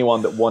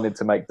anyone that wanted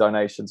to make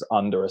donations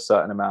under a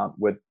certain amount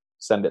would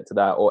send it to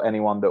that, or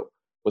anyone that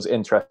was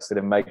interested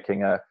in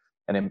making an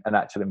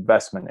actual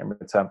investment in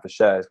return for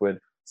shares would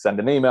send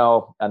an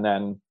email, and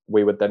then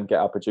we would then get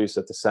our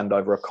producer to send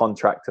over a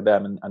contract to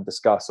them and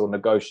discuss or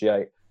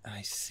negotiate.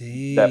 I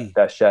see.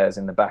 Their shares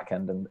in the back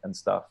end and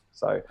stuff.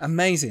 So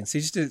amazing. So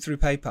you just did it through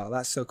PayPal.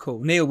 That's so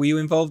cool. Neil, were you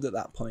involved at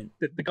that point?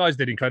 The guys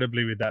did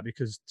incredibly with that,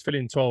 because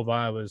filling 12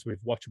 hours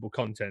with watchable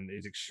content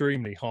is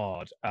extremely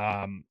hard.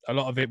 A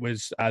lot of it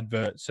was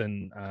adverts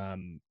and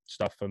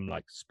stuff from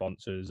like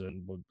sponsors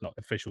and like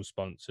official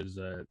sponsors,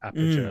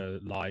 Aperture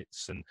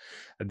lights and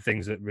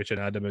things that Rich and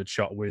Adam had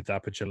shot with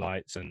Aperture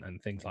lights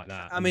and things like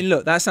that. I mean,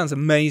 look, that sounds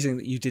amazing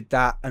that you did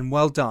that, and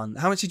well done.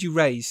 How much did you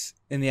raise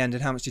in the end,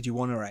 and how much did you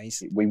want to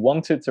raise? We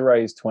wanted to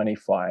raise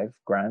 25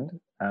 grand,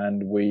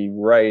 and we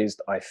raised,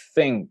 I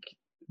think,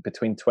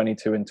 between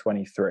 22 and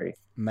 23.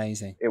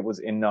 Amazing. It was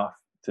enough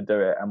to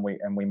do it, and we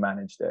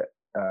managed it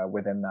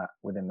within that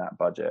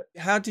budget.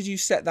 How did you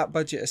set that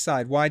budget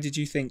aside? Why did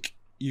you think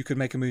you could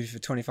make a movie for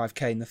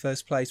 25k in the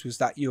first place? Was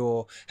that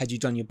had you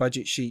done your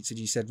budget sheets and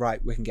you said,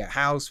 right, we can get a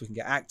house, we can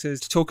get actors?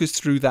 Talk us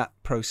through that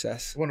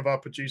process. One of our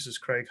producers,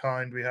 Craig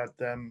Hind, we had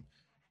them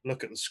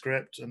look at the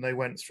script, and they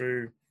went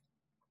through,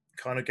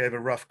 kind of gave a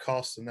rough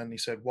cost, and then he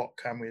said, what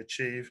can we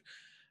achieve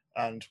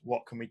and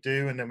what can we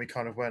do? And then we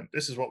kind of went,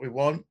 this is what we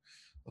want.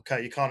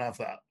 Okay, you can't have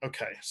that.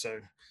 Okay, so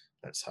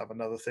let's have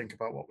another think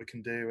about what we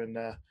can do. And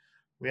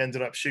we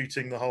ended up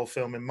shooting the whole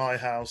film in my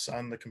house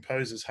and the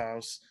composer's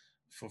house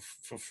for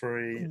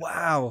free.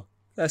 Wow,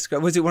 that's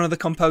great. Was it one of the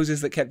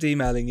composers that kept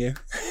emailing you?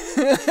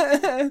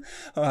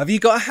 Oh, have you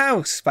got a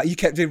house? But you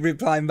kept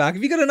replying back,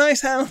 have you got a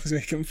nice house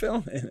we can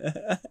film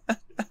it?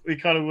 We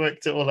kind of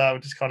worked it all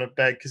out, just kind of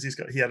begged, because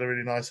he had a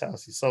really nice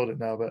house. He sold it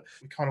now, but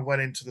we kind of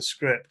went into the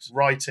script,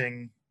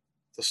 writing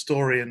the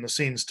story and the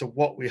scenes to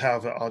what we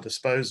have at our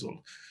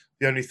disposal.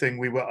 The only thing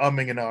we were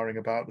umming and ahhing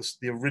about,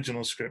 the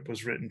original script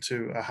was written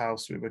to a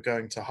house we were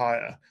going to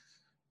hire,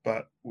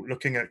 but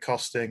looking at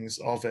costings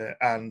of it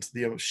and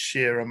the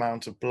sheer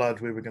amount of blood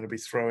we were going to be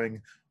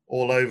throwing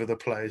all over the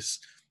place,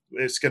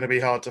 it's going to be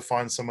hard to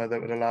find somewhere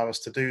that would allow us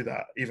to do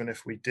that, even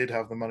if we did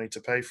have the money to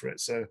pay for it.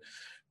 So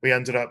we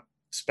ended up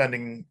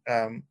spending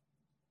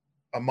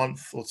a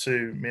month or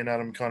two, me and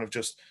Adam, kind of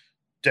just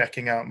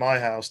decking out my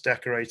house,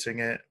 decorating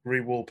it,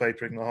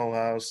 re-wallpapering the whole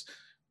house,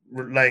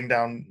 laying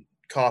down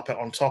carpet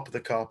on top of the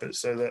carpet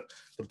so that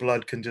the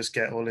blood can just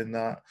get all in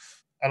that.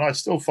 And I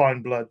still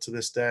find blood to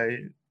this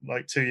day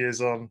like 2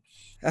 years on.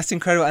 That's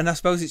incredible. And I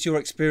suppose it's your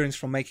experience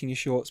from making your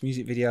shorts,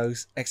 music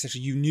videos, etc.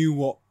 You knew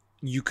what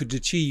you could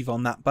achieve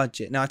on that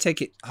budget. Now, I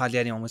take it hardly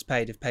anyone was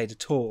paid, if paid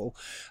at all.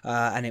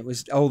 And it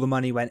was all the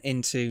money went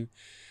into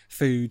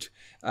food,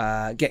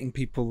 getting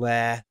people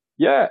there.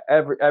 Yeah,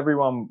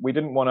 everyone. We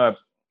didn't want to.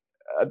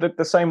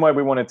 The same way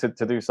we wanted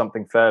to do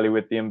something fairly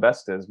with the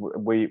investors.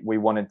 We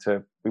wanted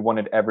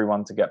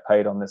everyone to get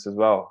paid on this as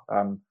well,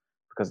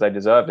 because they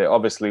deserved it.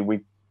 Obviously,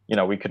 we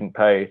couldn't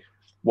pay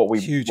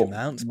huge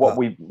amounts.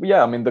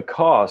 I mean, the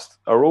cast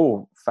are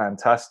all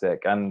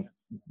fantastic and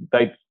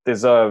they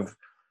deserve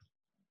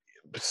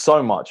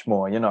so much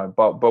more,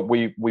 but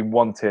we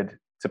wanted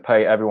to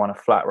pay everyone a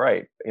flat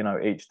rate,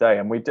 each day,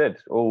 and we did.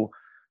 All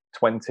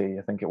 20,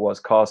 I think it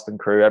was, cast and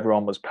crew,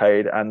 everyone was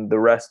paid, and the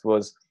rest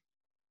was,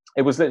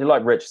 it was literally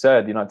like Rich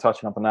said,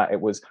 touching up on that, it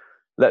was,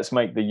 let's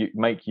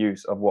make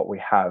use of what we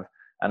have,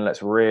 and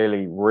let's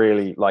really,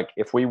 really, like,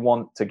 if we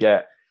want to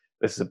get,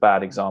 this is a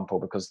bad example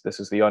because this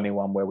is the only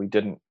one where we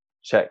didn't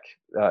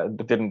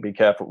be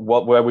careful,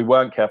 where we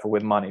weren't careful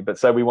with money, but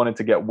say we wanted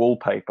to get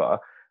wallpaper,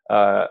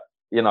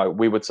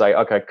 we would say,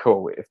 okay,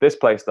 cool, if this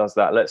place does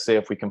that, let's see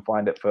if we can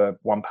find it for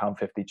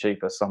 £1.50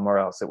 cheaper somewhere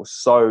else. It was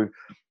so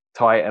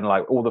tight, and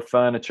like all the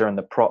furniture and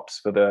the props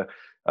for the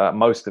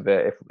most of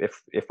it,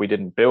 if we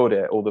didn't build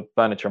it, all the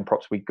furniture and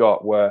props we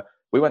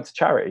went to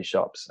charity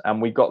shops, and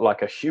we got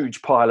like a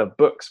huge pile of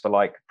books for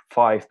like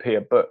 5p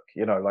a book,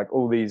 like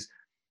all these,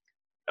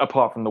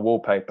 apart from the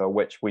wallpaper,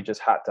 which we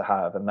just had to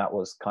have, and that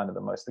was kind of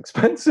the most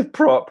expensive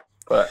prop,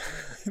 but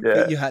yeah.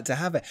 But you had to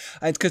have it,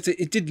 because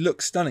it did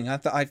look stunning. I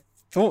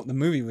thought the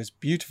movie was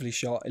beautifully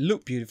shot. It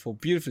looked beautiful,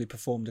 beautifully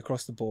performed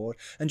across the board,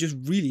 and just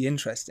really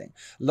interesting.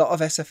 A lot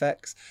of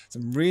SFX,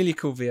 some really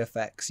cool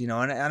VFX,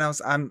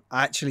 and I'm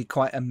actually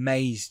quite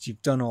amazed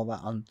you've done all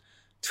that on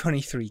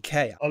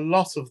 23K. A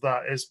lot of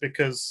that is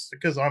because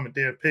I'm a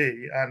DOP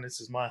and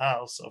this is my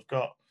house. I've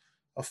got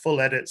a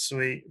full edit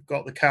suite. I've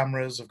got the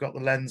cameras. I've got the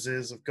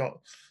lenses. I've got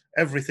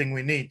everything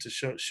we need to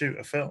shoot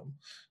a film.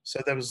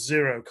 So there was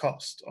zero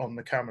cost on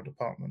the camera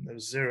department. There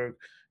was zero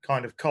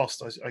kind of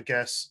cost, I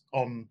guess,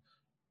 on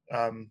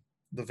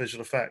the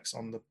visual effects,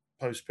 on the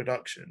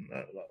post-production.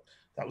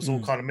 That was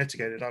all kind of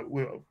mitigated. I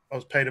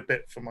was paid a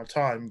bit for my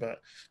time,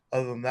 but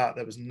other than that,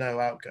 there was no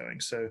outgoing.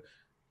 So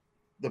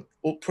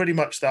pretty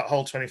much that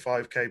whole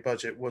 25K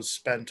budget was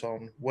spent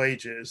on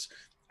wages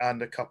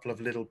and a couple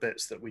of little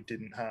bits that we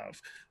didn't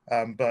have.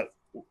 But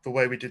the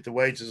way we did the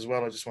wages as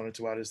well, I just wanted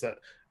to add, is that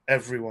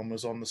everyone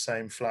was on the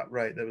same flat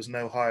rate. There was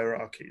no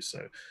hierarchy.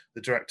 So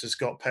the directors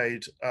got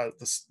paid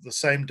the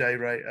same day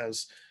rate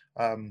as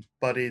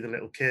Buddy, the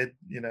little kid.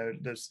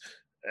 There's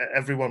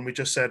everyone. We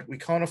just said we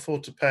can't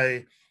afford to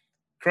pay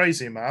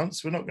crazy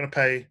amounts. We're not going to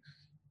pay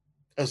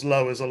as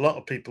low as a lot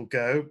of people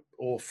go,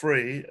 or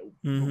free.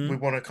 We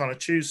want to kind of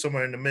choose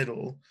somewhere in the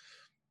middle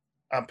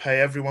and pay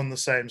everyone the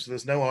same. So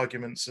there's no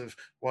arguments of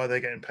why they're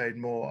getting paid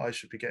more, I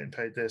should be getting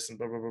paid this, and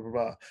blah, blah, blah, blah,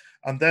 blah.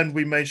 And then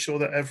we made sure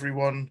that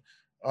everyone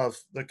of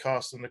the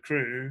cast and the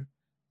crew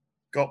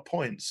got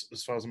points,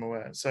 as far as I'm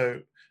aware. So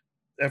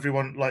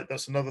everyone, like,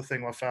 that's another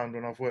thing I found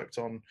when I've worked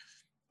on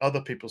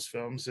other people's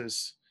films,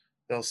 is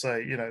they'll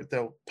say,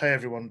 they'll pay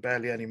everyone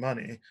barely any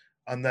money,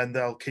 and then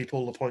they'll keep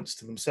all the points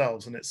to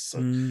themselves. And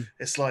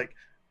it's like,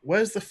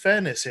 where's the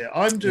fairness here?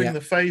 I'm doing the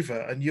favor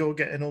and you're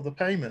getting all the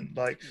payment.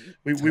 Like,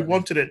 we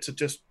wanted it to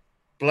just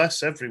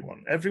bless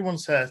everyone.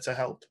 Everyone's there to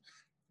help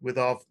with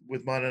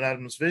mine and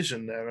Adam's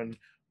vision there, and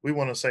we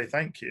want to say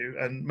thank you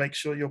and make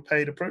sure you're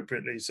paid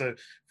appropriately. So if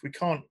we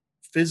can't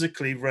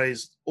physically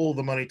raise all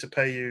the money to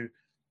pay you,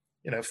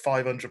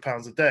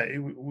 £500 a day,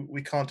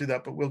 we can't do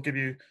that, but we'll give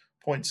you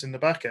points in the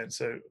back end.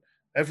 So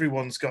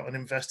everyone's got an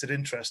invested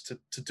interest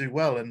to do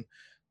well, and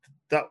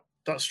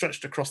that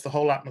stretched across the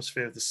whole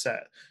atmosphere of the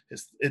set.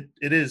 It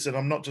is, and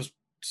I'm not just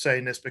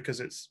saying this because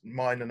it's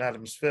mine and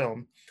Adam's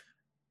film.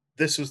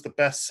 This was the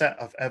best set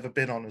I've ever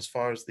been on as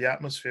far as the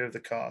atmosphere of the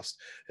cast.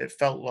 It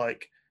felt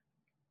like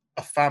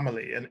a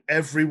family, and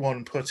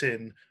everyone put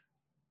in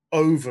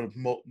over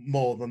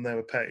more than they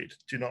were paid.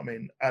 Do you know what I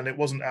mean? And it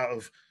wasn't out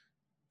of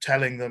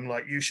telling them,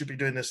 like, you should be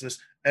doing this.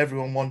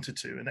 Everyone wanted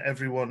to, and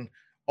everyone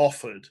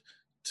offered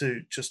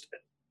to just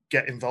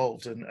get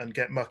involved and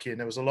get mucky. And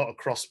there was a lot of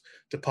cross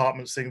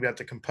departments thing. We had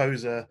the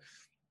composer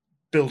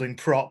building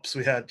props,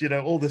 we had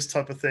all this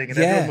type of thing, and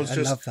everyone was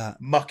just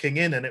mucking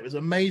in, and it was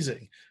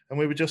amazing. And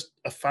we were just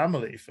a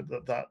family for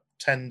that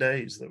 10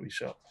 days that we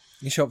shot.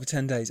 You shot for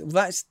 10 days.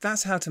 Well,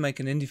 that's how to make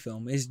an indie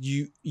film, is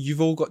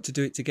you've all got to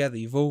do it together.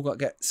 You've all got to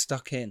get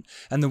stuck in.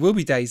 And there will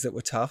be days that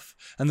were tough,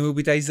 and there will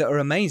be days that are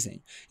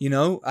amazing,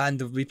 and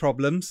there'll be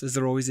problems, as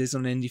there always is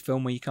on an indie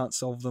film, where you can't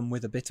solve them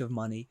with a bit of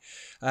money.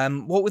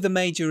 What were the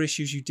major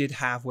issues you did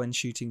have when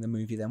shooting the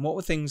movie then? What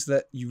were things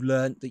that you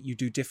learned that you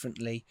do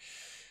differently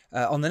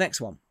on the next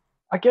one?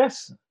 I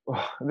guess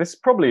this is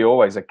probably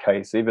always a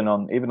case, even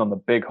on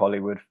the big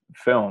Hollywood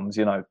films.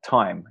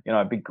 Time.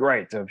 It'd be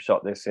great to have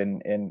shot this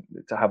in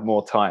to have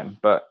more time,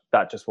 but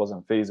that just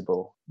wasn't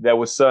feasible. There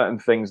were certain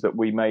things that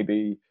we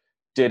maybe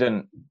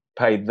didn't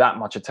pay that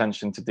much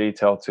attention to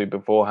detail to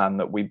beforehand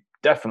that we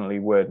definitely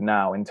would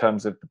now in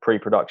terms of the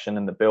pre-production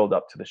and the build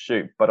up to the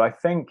shoot. But I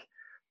think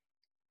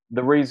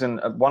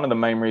one of the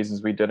main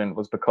reasons we didn't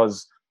was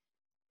because,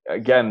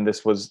 again,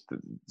 this was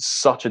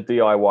such a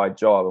DIY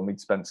job, and we'd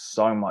spent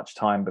so much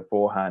time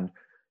beforehand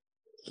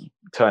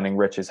turning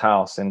Rich's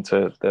house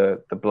into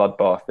the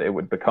bloodbath that it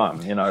would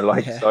become, you know,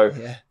 like,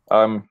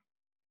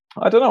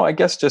 I don't know, I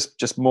guess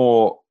just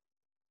more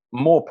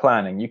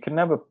planning. You can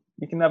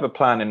never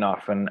plan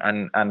enough,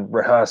 and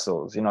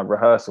rehearsals, you know,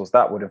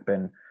 that would have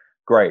been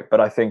great. But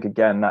I think,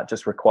 again, that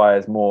just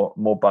requires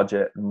more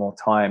budget and more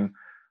time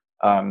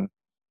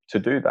to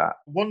do that.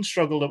 One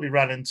struggle that we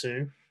ran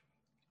into,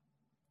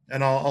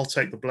 and I'll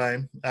take the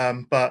blame,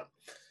 but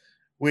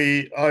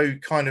I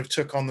kind of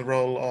took on the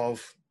role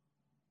of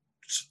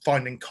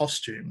finding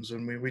costumes,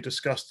 and we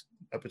discussed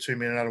between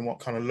me and Adam what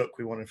kind of look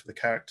we wanted for the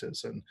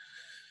characters. And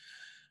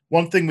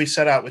one thing we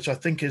set out, which I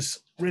think is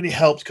really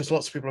helped, because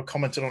lots of people have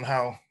commented on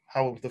how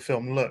the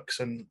film looks,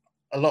 and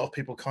a lot of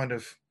people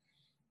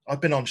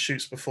I've been on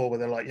shoots before where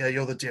they're like, yeah,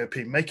 you're the DOP,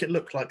 make it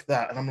look like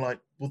that. And I'm like,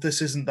 well,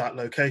 this isn't that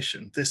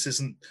location. This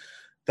isn't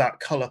that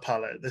color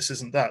palette. This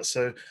isn't that.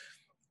 So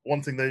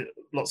one thing that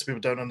lots of people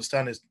don't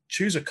understand is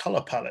choose a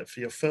color palette for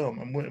your film.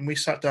 And we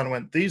sat down and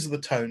went, these are the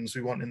tones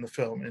we want in the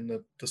film, in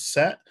the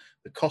set,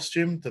 the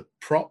costume, the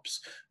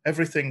props,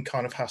 everything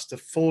kind of has to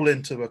fall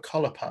into a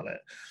color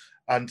palette.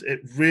 And it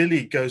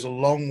really goes a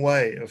long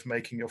way of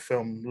making your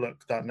film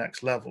look that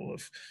next level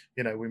of,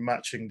 you know, we're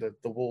matching the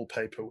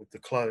wallpaper with the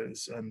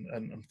clothes and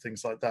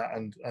things like that,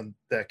 and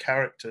their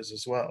characters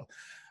as well.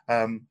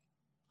 And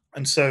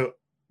so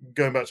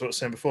going back to what I was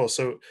saying before,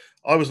 so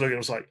I was looking, I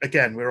was like,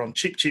 again, we're on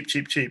cheap,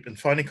 and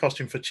finding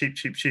costume for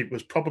cheap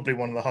was probably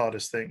one of the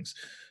hardest things.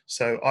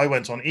 So I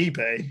went on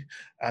eBay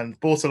and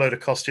bought a load of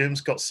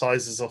costumes, got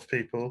sizes off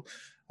people,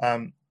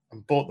 and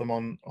bought them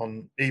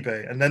on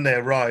eBay. And then they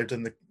arrived,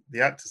 and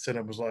the actor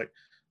cinema was like,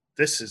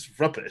 this is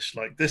rubbish.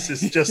 Like, this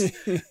is just,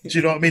 do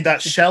you know what I mean? That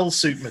shell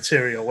suit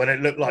material when it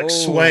looked like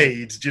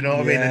suede, do you know what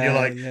I mean? And you're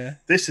like,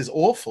 this is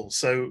awful.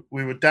 So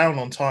we were down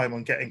on time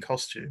on getting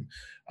costume.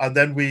 And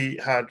then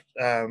we had,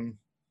 I'm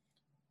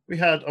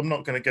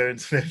not going to go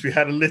into this, we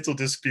had a little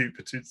dispute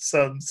between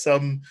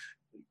some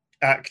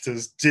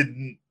actors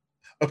didn't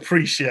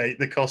appreciate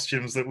the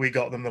costumes that we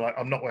got them. They're like,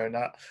 I'm not wearing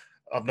that.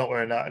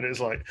 And it was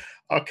like,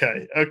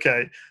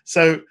 okay.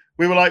 So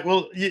we were like,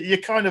 well, you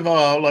kind of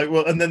are, like,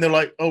 well, and then they're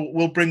like, oh,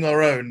 we'll bring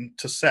our own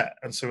to set.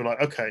 And so we're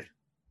like, okay.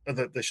 And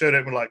they showed it,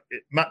 and we're like,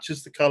 it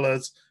matches the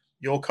colors,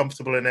 you're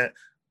comfortable in it.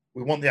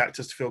 We want the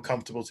actors to feel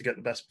comfortable to get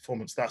the best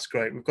performance. That's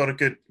great. We've got a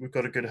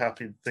good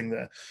happy thing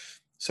there.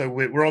 So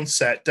we're on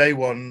set day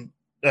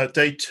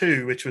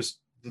two, which was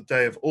the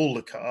day of all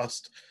the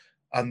cast,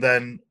 and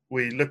then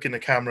we look in the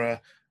camera,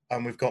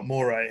 and we've got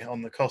moire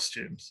on the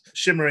costumes,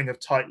 shimmering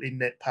of tightly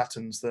knit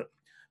patterns that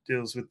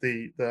deals with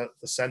the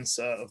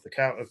sensor of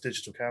of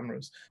digital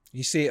cameras.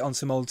 You see it on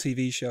some old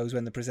TV shows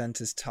when the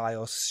presenter's tie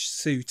or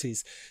suit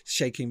is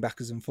shaking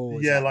backwards and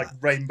forwards. Yeah, like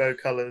rainbow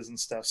colors and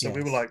stuff. So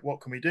we were like,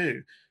 what can we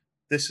do?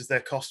 This is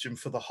their costume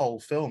for the whole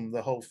film.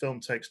 The whole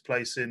film takes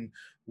place in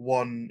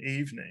one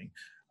evening.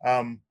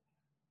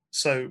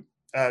 So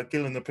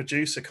Gillen, the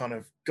producer, kind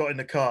of got in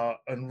the car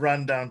and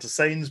ran down to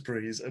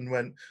Sainsbury's and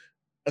went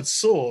and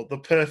saw the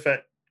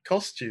perfect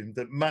costume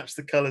that matched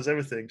the colors,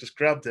 everything, just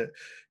grabbed it,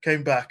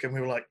 came back, and we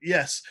were like,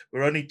 yes,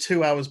 we're only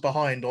 2 hours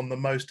behind on the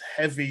most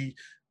heavy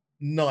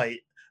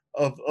night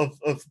of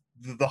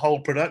the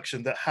whole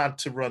production that had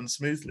to run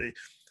smoothly.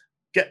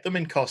 Get them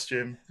in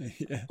costume,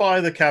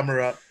 fire the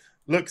camera up,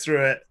 look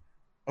through it,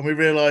 and we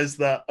realized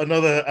that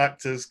another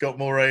actor's got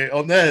moire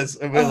on theirs,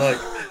 and we're like,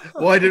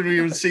 why didn't we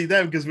even see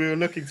them? Because we were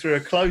looking through a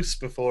close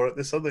before at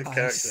this other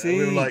character. And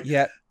we were like,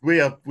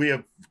 we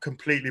are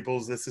completely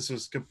balls. This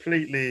was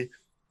completely,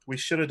 we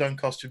should have done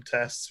costume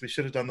tests, we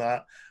should have done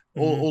that,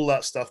 all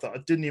that stuff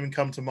that didn't even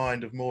come to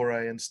mind of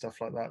moire and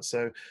stuff like that.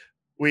 So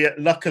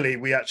luckily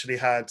we actually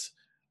had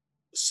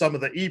some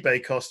of the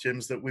eBay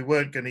costumes that we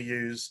weren't going to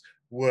use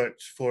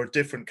worked for a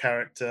different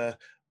character.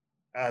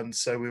 And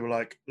so we were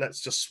like,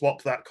 let's just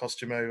swap that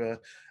costume over,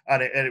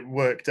 and it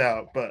worked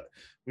out. But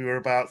we were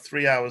about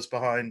 3 hours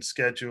behind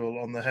schedule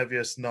on the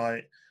heaviest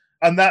night,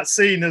 and that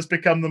scene has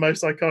become the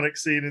most iconic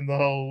scene in the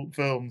whole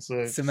film. So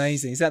it's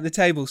amazing. Is that the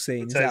table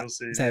scene? Table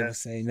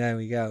scene. There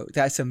we go.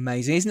 That's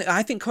amazing, isn't it?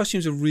 I think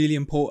costumes are really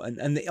important,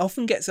 and it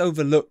often gets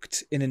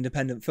overlooked in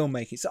independent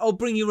filmmaking. So,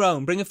 bring your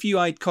own, bring a few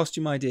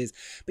costume ideas,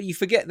 but you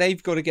forget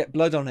they've got to get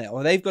blood on it,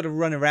 or they've got to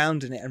run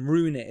around in it and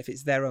ruin it if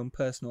it's their own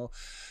personal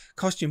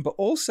costume. But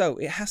also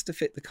it has to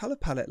fit the color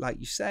palette, like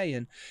you say,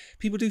 and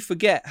people do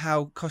forget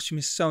how costume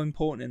is so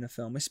important in a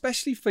film,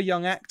 especially for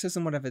young actors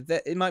and whatever.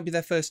 It might be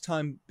their first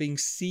time being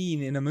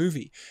seen in a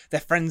movie.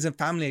 Their friends and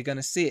family are going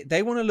to see it.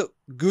 They want to look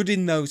good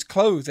in those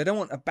clothes. They don't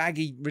want a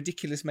baggy,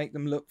 ridiculous, make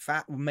them look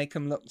fat or make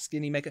them look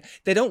skinny.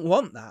 They don't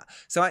want that.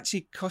 So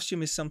actually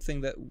costume is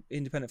something that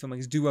independent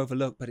filmmakers do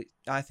overlook, but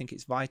I think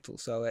it's vital.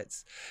 So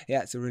it's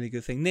a really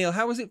good thing. Neal,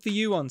 how was it for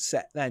you on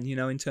set then,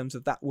 in terms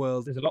of that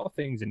world? There's a lot of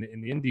things in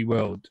the indie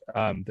world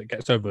that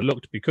gets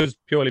overlooked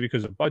purely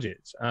because of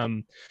budgets.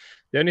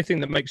 The only thing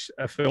that makes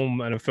a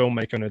film and a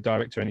filmmaker and a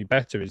director any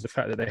better is the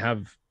fact that they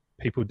have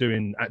people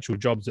doing actual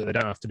jobs that they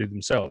don't have to do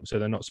themselves, so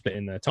they're not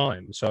splitting their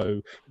time.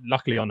 So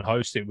luckily on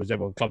Host, it was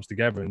everyone clubs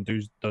together and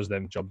does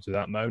them jobs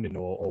without moaning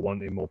or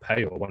wanting more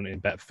pay or wanting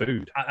better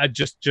food. I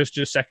just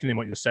seconding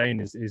what you're saying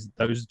is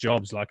those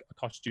jobs, like a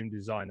costume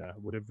designer,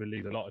 would have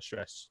relieved a lot of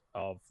stress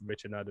of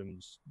Richard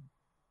Adams'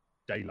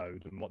 day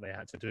load and what they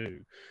had to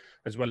do,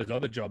 as well as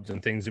other jobs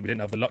and things that we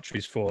didn't have the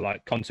luxuries for,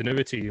 like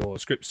continuity or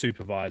script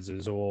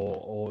supervisors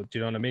or do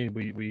you know what I mean?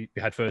 We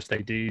had first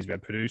ADs, we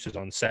had producers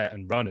on set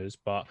and runners,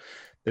 but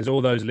there's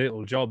all those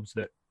little jobs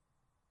that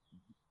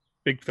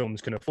big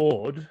films can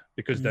afford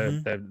because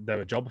they're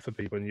a job for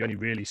people, and you only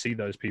really see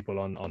those people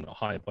on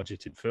higher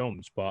budgeted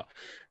films. But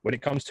when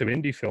it comes to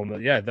indie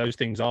film, yeah, those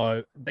things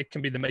they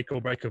can be the make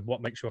or break of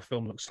what makes your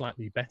film look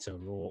slightly better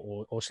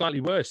or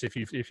slightly worse. If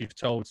you've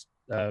told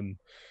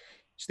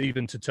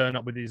Stephen to turn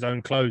up with his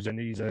own clothes and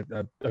he's a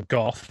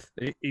goth,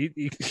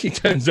 he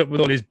turns up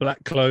with all his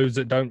black clothes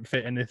that don't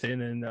fit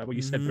anything, and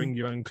you said bring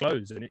your own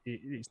clothes, and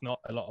it's not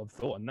a lot of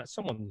thought, and that's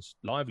someone's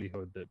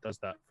livelihood that does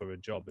that for a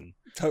job. And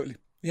totally,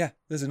 yeah,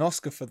 there's an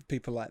Oscar for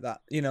people like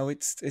that. You know,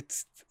 it's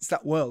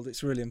that world.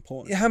 It's really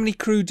important. How many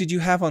crew did you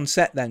have on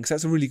set then? Because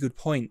that's a really good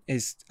point.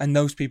 And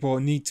those people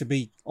need to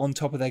be on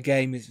top of their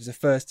game. If it's a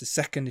first, a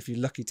second, if you're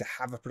lucky to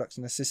have a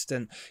production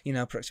assistant, you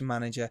know, production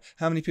manager.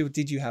 How many people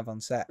did you have on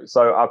set?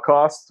 So our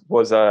cast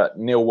was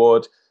Neal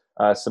Ward,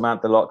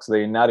 Samantha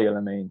Loxley, Nadia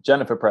Lamine,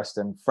 Jennifer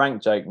Preston,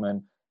 Frank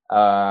Jakeman,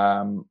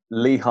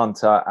 Lee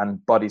Hunter,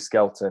 and Buddy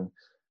Skelton.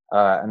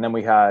 And then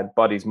we had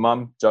Buddy's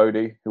mum,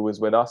 Jodie, who was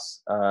with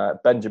us.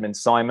 Benjamin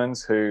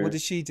Simons, who... What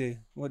did she do?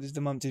 What did the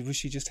mum do? Was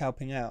she just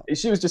helping out?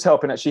 She was just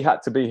helping out. She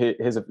had to be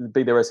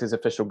there as his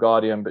official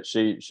guardian, but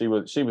she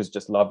was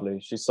just lovely.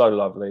 She's so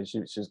lovely.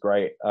 She's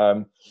great.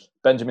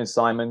 Benjamin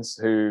Simons,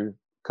 who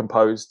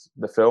composed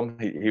the film,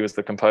 he was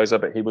the composer,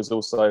 but he was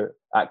also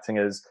acting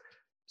as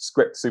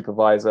script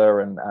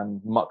supervisor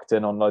and mucked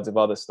in on loads of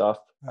other stuff.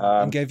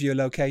 And gave you a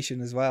location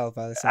as well,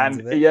 by the sounds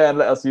of it. Yeah, and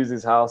let us use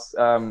his house.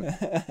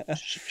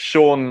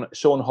 Sean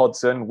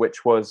Hodson,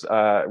 which was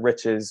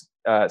Rich's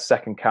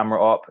second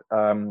camera op.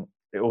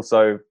 It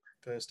also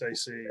First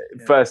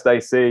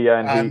AC, yeah,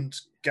 and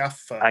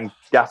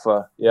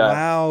Gaffer, yeah.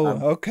 Wow.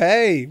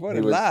 Okay, what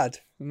a lad!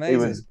 Amazing.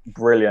 He was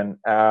brilliant.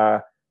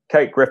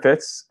 Kate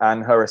Griffiths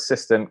and her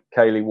assistant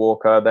Kaylee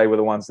Walker, they were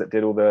the ones that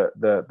did all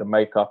the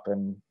makeup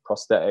and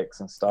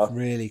prosthetics and stuff.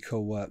 Really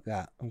cool work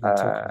that. I'm going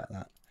to talk about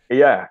that.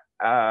 Yeah.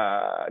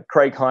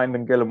 Craig Hind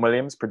and Gillian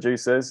Williams,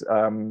 producers.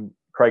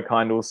 Craig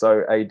Hind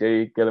also AD.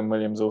 Gillian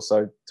Williams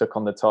also took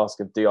on the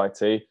task of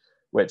DIT,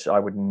 which I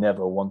would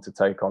never want to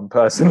take on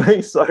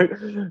personally. So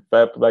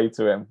fair play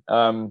to him.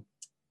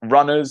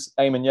 Runners,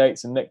 Eamon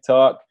Yates and Nick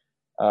Tark.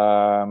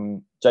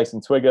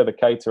 Jason Twigger, the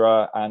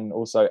caterer, and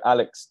also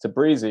Alex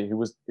Tabrizi, he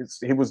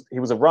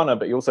was a runner,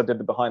 but he also did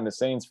the behind the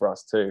scenes for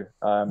us too.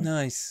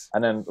 Nice.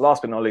 And then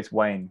last but not least,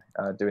 Wayne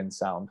doing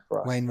sound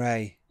for us. Wayne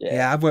Ray.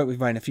 Yeah, I've worked with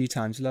Wayne a few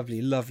times.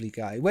 Lovely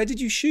guy. Where did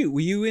you shoot?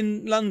 Were you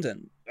in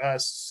London?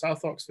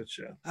 South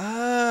Oxfordshire.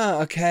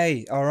 Ah,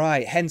 okay. All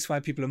right. Hence why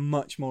people are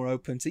much more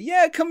open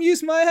to, come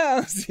use my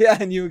house. Yeah,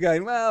 and you were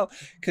going, well,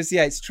 because,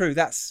 it's true.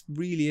 That's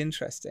really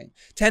interesting.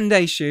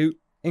 10-day shoot.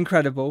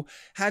 Incredible.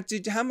 How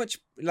much,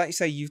 like you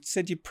say, you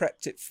said you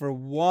prepped it for a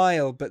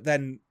while, but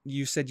then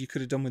you said you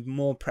could have done with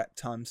more prep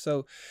time.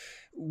 So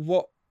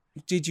what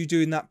did you do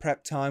in that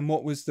prep time?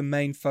 What was the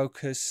main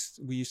focus?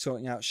 Were you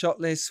sorting out shot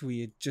lists? Were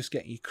you just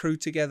getting your crew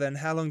together? And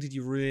how long did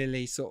you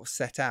really sort of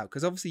set out?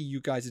 Because obviously you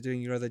guys are doing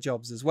your other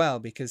jobs as well,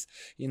 because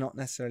you're not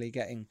necessarily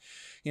getting,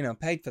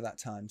 paid for that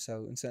time.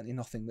 So, and certainly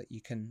nothing that you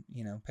can,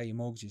 pay your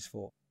mortgages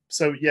for.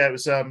 So yeah, it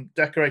was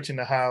decorating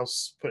the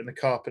house, putting the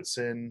carpets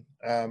in.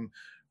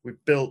 We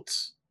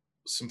built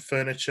some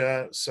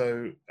furniture,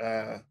 so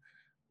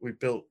we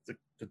built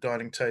the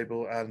dining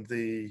table and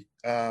the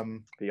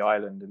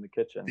island in the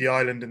kitchen. The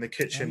island in the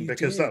kitchen,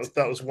 because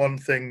that was one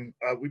thing.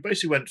 We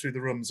basically went through the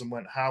rooms and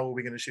went, how are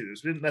we going to shoot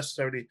this? We didn't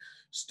necessarily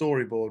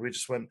storyboard. We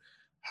just went,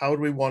 how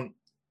do we want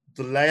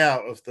the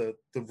layout of the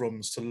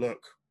rooms to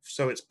look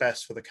so it's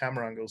best for the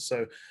camera angles?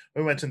 So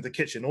when we went into the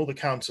kitchen, all the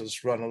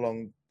counters run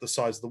along the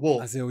sides of the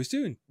wall, as they always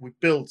do. We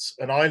built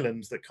an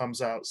island that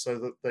comes out so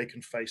that they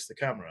can face the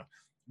camera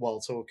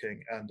while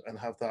talking and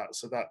have that.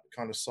 So that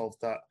kind of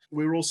solved that.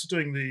 We were also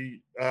doing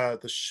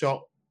the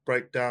shot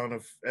breakdown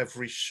of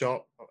every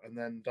shot, and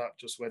then that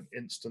just went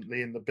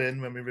instantly in the bin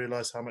when we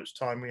realized how much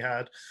time we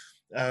had.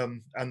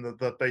 And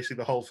basically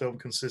the whole film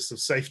consists of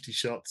safety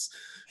shots,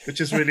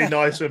 which is really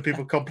nice when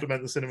people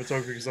compliment the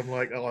cinematography, because I'm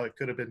like, oh, it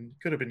could have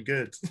been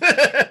good.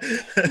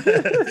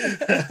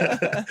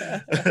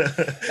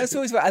 That's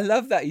always what I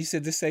love, that you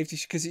said the safety,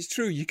 because it's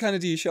true. You kind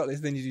of do your shot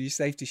list, then you do your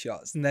safety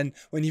shots, and then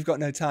when you've got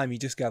no time, you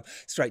just go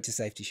straight to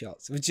safety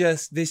shots.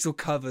 This will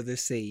cover the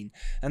scene,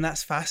 and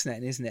that's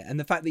fascinating, isn't it? And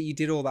the fact that you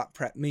did all that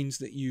prep means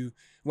that you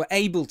were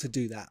able to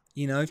do that.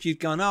 If you'd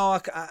gone,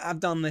 I've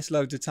done this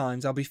loads of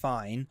times, I'll be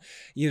fine,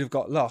 you'd have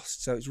got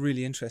lost. So it's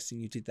really interesting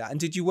you did that. And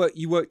did you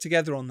work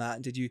together on that?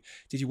 And did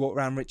you walk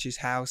around Rich's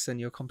house and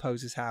your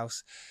composer's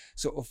house,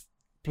 sort of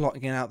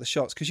plotting out the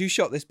shots? Because you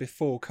shot this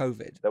before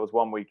COVID. There was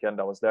one weekend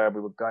I was there,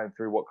 we were going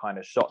through what kind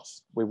of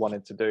shots we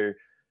wanted to do,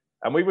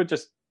 and we were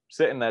just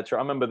sitting there. I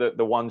remember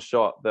the one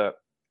shot that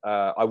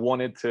I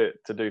wanted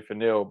to do for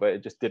Neal, but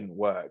it just didn't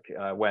work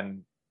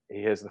when he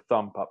hears the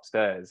thump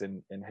upstairs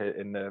in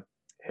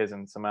his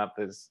and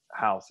Samantha's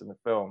house in the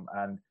film,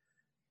 and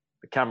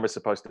the camera's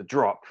supposed to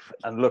drop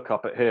and look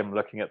up at him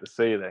looking at the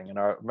ceiling. And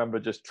I remember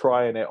just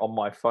trying it on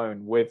my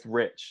phone with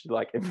Rich,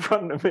 like in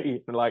front of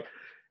me, and like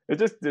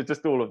it's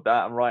just all of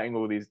that. I'm writing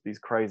all these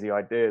crazy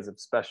ideas of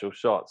special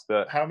shots.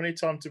 That How many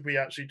times did we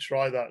actually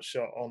try that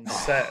shot on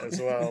set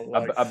as well?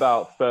 Like...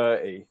 about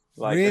 30.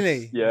 Like,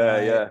 really?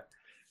 Yeah.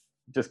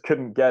 Just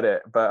couldn't get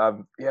it. But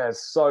yeah,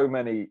 so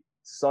many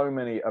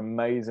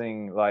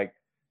amazing, like,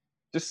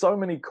 just so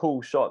many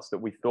cool shots that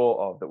we thought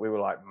of that we were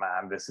like,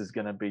 man, this is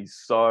going to be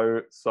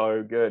so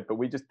good, but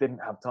we just didn't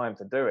have time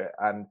to do it.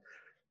 And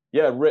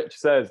yeah, Rich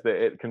says that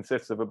it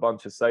consists of a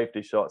bunch of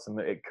safety shots and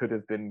that it could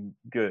have been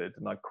good,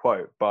 and I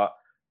quote, but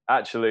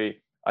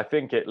actually I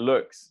think it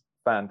looks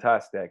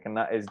fantastic, and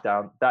that is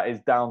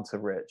down to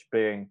Rich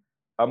being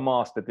a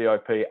master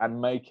DOP and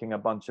making a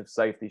bunch of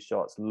safety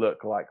shots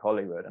look like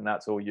Hollywood. And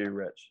that's all you,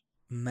 Rich.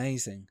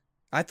 Amazing.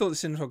 I thought the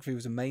cinematography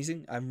was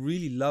amazing. I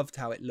really loved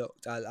how it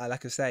looked. I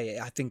like I say,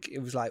 I think it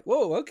was like,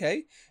 whoa,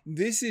 okay,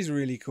 this is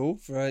really cool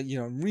for a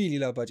really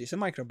low budget. It's a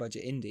micro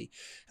budget indie,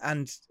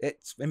 and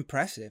it's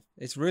impressive.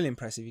 It's really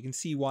impressive. You can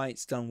see why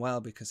it's done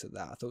well because of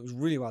that. I thought it was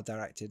really well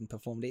directed and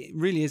performed. It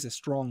really is a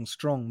strong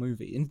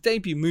movie. And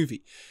debut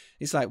movie,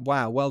 it's like,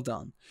 wow, well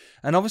done.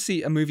 And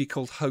obviously a movie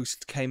called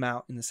Host came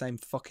out in the same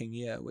fucking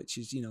year, which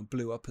is,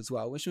 blew up as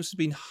well, which must have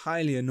been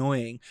highly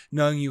annoying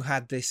knowing you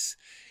had this,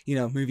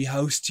 movie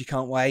Host, you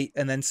can't wait,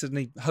 and then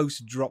suddenly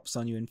Host drops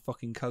on you in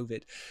fucking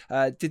COVID.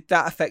 Did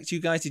that affect you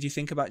guys? Did you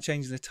think about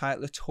changing the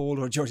title at all,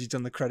 or had you already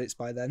done the credits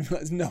by then?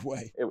 There's no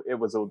way. It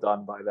was all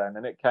done by then,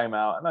 and it came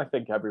out, and I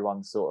think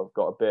everyone sort of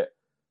got a bit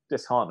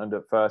disheartened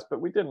at first,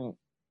 but we didn't.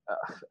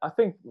 I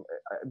think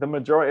the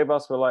majority of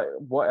us were like,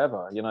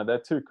 whatever, they're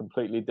two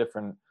completely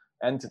different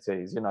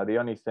entities. The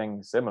only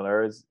thing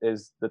similar is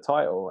the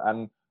title.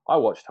 And I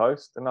watched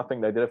Host, and I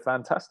think they did a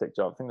fantastic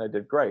job. I think they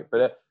did great, but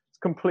it's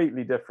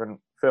completely different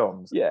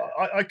films. Yeah,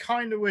 I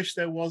kind of wish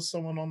there was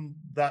someone on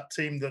that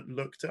team that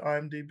looked at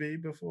IMDb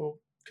before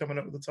coming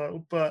up with the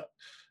title, but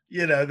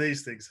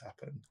these things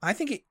happen. I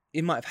think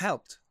it might have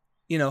helped.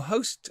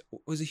 Host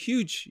was a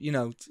huge,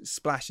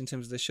 splash in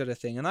terms of the Shudder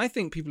thing. And I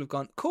think people have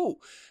gone, cool.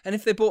 And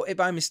if they bought it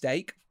by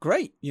mistake,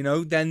 great.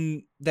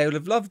 Then they would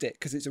have loved it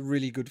because it's a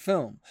really good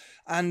film.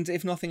 And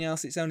if nothing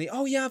else, it's only,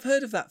 oh yeah, I've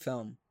heard of that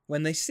film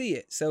when they see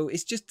it. So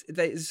it's just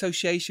the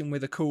association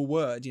with a cool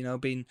word,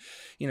 being,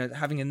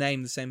 having a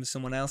name the same as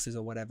someone else's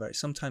or whatever. It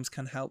sometimes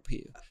can help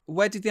you.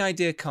 Where did the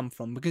idea come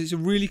from? Because it's a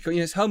really cool,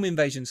 it's home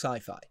invasion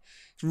sci-fi.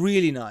 It's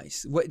really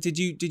nice. Did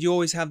you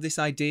always have this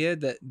idea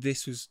that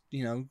this was,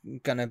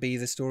 gonna be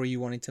the story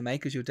you wanted to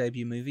make as your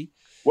debut movie?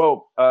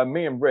 Well,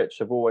 me and Rich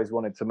have always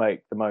wanted to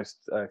make the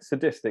most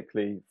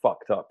sadistically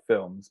fucked up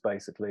films,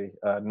 basically,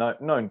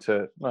 known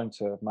to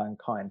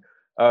mankind.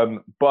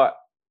 But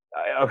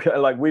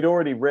like we'd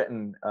already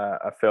written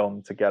a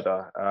film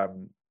together,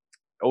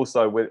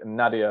 also with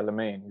Nadia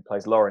Lamine, who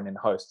plays Lauren in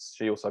Hosts.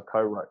 She also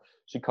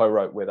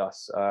co-wrote with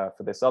us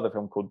for this other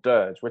film called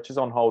Dirge, which is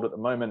on hold at the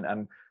moment,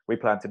 and we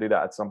plan to do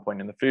that at some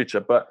point in the future.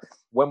 But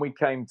when we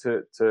came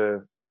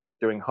to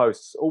doing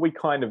Hosts, all we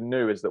kind of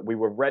knew is that we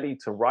were ready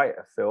to write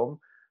a film.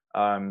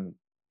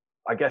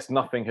 I guess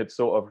nothing had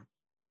sort of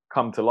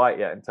come to light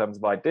yet in terms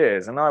of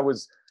ideas, and I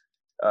was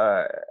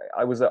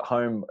at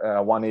home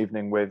one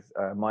evening with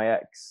my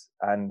ex,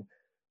 and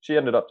she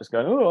ended up just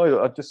going,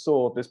 oh, I just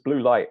saw this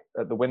blue light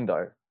at the window.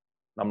 And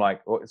I'm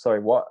like,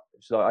 sorry, what?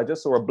 She's like, I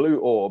just saw a blue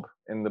orb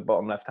in the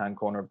bottom left-hand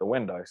corner of the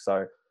window.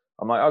 So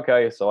I'm like,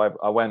 okay. So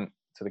I went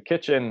to the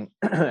kitchen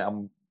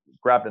and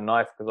grabbed a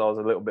knife because I was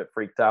a little bit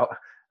freaked out,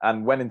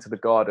 and went into the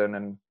garden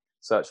and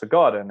searched the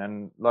garden,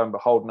 and lo and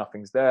behold,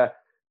 nothing's there.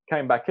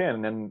 Came back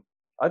in, and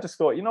I just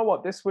thought, you know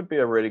what, this would be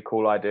a really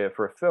cool idea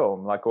for a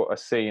film, like a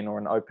scene or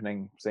an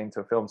opening scene to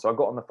a film. So I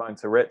got on the phone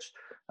to Rich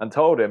and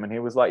told him, and he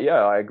was like,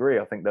 yeah, I agree.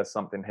 I think there's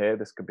something here.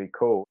 This could be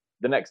cool.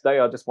 The next day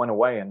I just went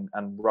away and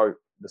wrote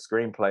the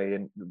screenplay,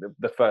 in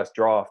the first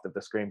draft of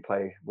the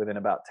screenplay within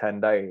about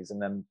 10 days.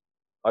 And then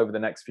over the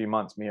next few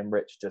months, me and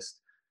Rich just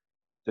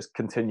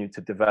continued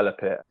to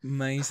develop it.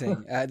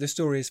 Amazing. The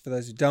story is, for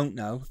those who don't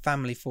know,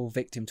 family fall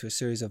victim to a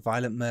series of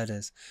violent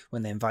murders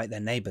when they invite their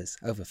neighbours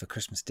over for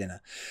Christmas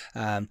dinner.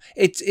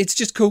 It's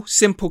just cool,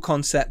 simple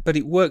concept, but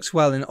it works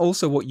well. And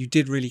also what you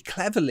did really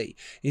cleverly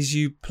is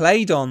you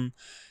played on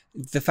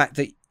the fact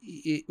that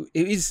it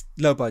is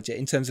low budget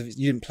in terms of,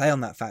 you didn't play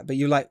on that fact, but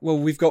you're like, well,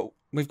 we've got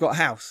a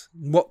house.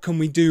 What can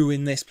we do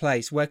in this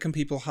place? Where can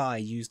people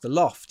hide? Use the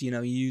loft, you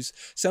use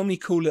so many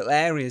cool little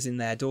areas in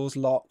there. Doors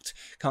locked,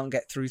 can't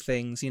get through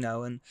things, and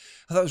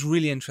I thought it was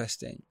really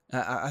interesting.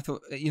 I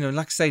thought,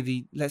 like I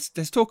say, let's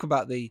talk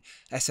about the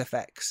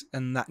SFX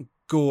and that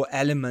gore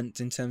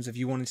element in terms of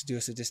you wanting to do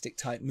a sadistic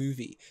type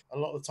movie. A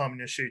lot of the time when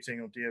you're shooting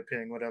or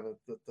DOPing, whatever,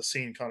 the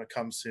scene kind of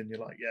comes to, and you're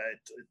like,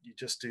 yeah, you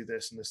just do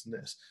this and this and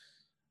this.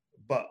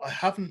 but I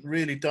haven't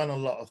really done a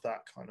lot of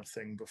that kind of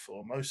thing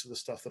before. Most of the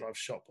stuff that I've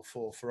shot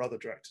before for other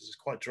directors is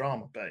quite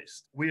drama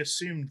based. We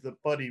assumed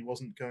that Buddy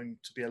wasn't going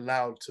to be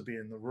allowed to be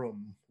in the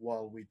room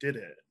while we did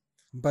it.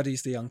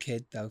 Buddy's the young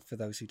kid, though, for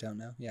those who don't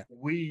know. Yeah.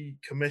 We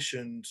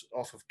commissioned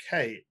off of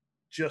Kate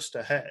just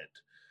ahead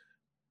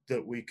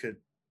that we could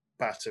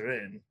batter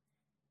in.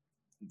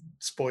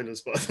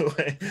 Spoilers, by the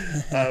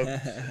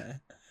way.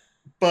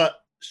 But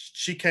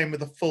she came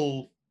with a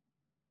full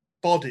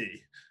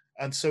body.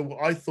 And so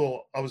I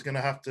thought I was going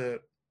to have to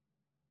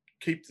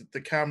keep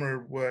the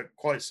camera work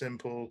quite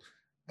simple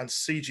and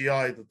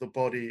CGI the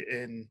body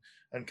in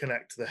and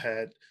connect to the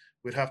head.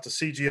 We'd have to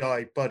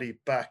CGI Buddy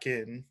back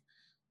in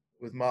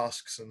with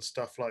masks and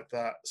stuff like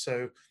that.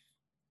 So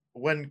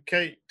when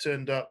Kate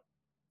turned up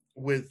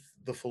with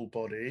the full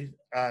body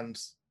and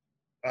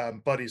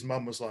Buddy's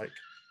mum was like,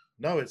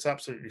 no, it's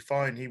absolutely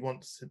fine. He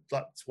wants,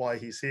 that's why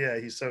he's here.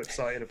 He's so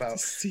excited about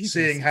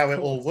seeing how it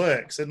all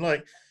works. And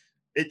like,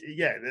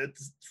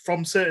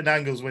 from certain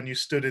angles, when you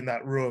stood in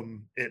that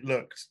room, it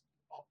looked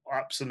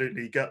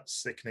absolutely gut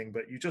sickening,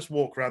 but you just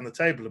walk around the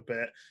table a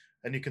bit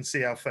and you can see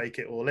how fake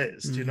it all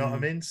is. Do you know what I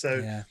mean? So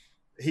yeah.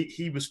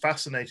 He was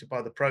fascinated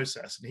by the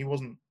process and he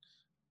wasn't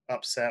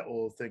upset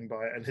or thing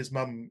by it. And his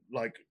mum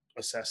like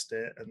assessed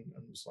it and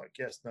was like,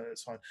 yes, no,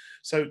 it's fine.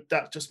 So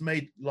that just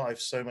made life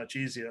so much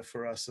easier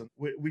for us. And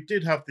we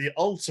did have the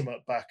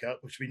ultimate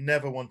backup, which we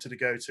never wanted to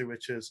go to,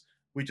 which is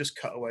we just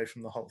cut away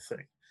from the whole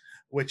thing,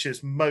 which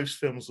is most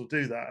films will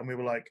do that. And we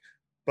were like,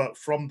 but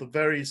from the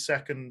very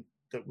second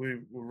that we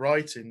were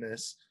writing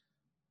this,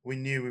 we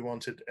knew we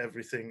wanted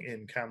everything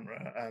in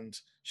camera and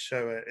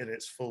show it in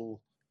its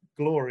full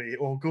glory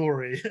or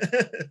gory.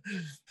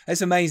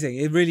 It's amazing.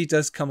 It really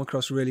does come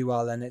across really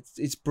well, and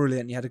it's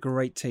brilliant. You had a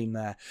great team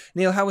there.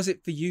 Neal, how was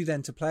it for you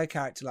then to play a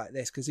character like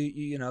this? Because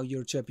you know,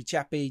 you're a chirpy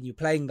chappy and you're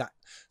playing that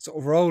sort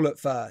of role at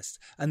first,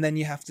 and then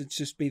you have to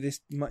just be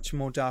this much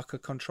more darker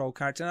control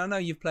character. And I know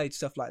you've played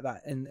stuff like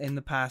that in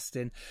the past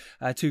in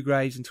Two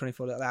Graves and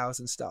 24 Little Hours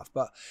and stuff,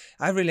 but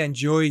I really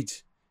enjoyed,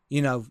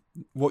 you know,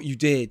 what you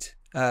did.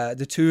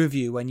 The two of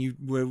you when you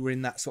were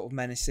in that sort of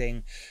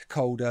menacing,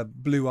 colder,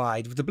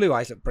 blue-eyed. The blue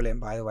eyes look brilliant,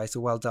 by the way,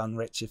 so well done,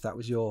 Rich, if that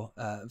was your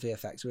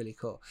VFX. Really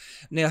cool.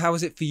 Neal, how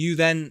was it for you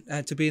then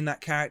to be in that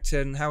character,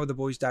 and how were the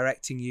boys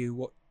directing you?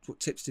 What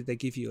tips did they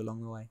give you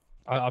along the way?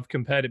 I've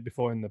compared it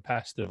before in the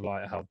past of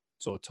like how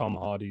sort of Tom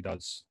Hardy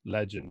does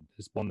Legend.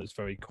 There's one that's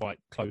very quite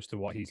close to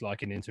what he's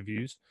like in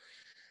interviews,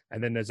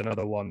 and then there's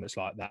another one that's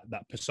like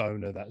that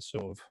persona, that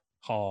sort of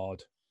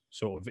hard,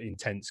 sort of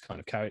intense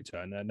kind of character,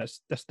 and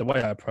that's the way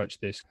I approach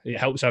this. It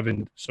helps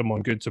having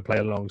someone good to play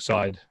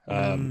alongside,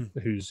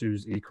 who's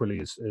equally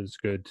as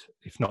good,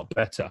 if not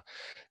better.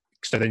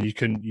 So then you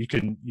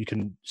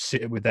can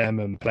sit with them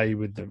and play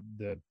with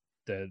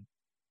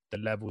the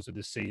levels of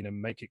the scene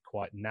and make it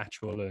quite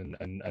natural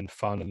and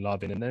fun and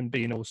loving, and then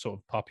being all sort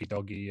of puppy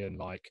doggy and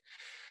like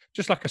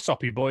just like a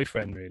soppy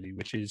boyfriend, really,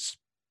 which is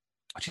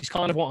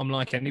kind of what I'm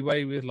like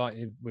anyway with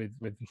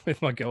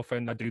my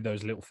girlfriend. I do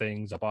those little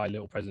things. I buy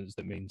little presents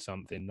that mean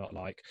something, not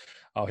like,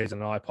 oh, here's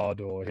an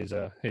iPod or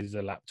here's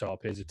a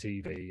laptop, here's a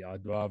TV.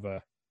 I'd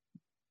rather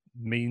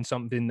mean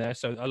something there.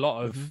 So a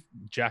lot of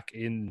Jack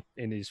in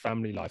his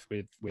family life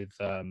with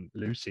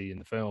Lucy in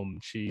the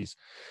film, he's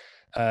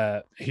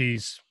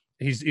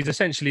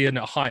essentially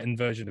a heightened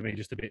version of me,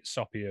 just a bit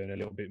soppier and a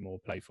little bit more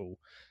playful.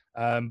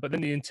 But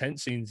then the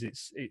intense scenes,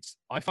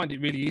 I find it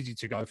really easy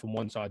to go from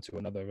one side to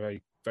another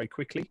very, very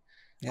quickly.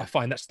 Yeah. I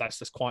find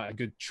that's quite a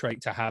good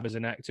trait to have as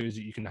an actor, is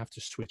that you can have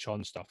to switch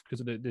on stuff because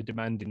of the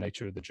demanding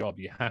nature of the job.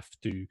 You have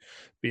to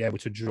be able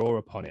to draw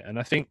upon it. And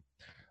I think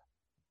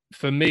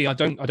for me, I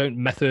don't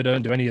method, I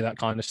don't do any of that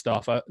kind of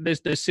stuff.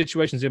 There's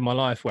situations in my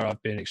life where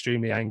I've been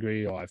extremely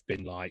angry, or I've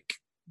been like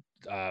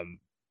a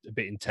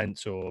bit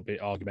intense or a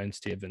bit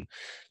argumentative, and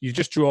you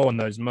just draw on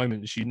those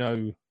moments. You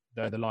know,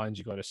 they're the lines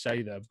you got to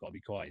say. They've got to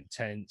be quite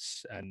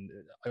intense, and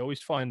I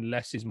always find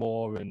less is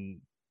more.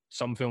 And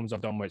some films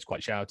I've done where it's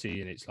quite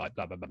shouty and it's like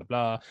blah blah blah blah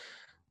blah,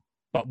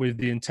 but with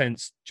the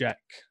intense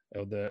Jack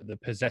or the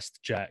possessed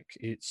Jack,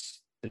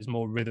 there's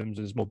more rhythms,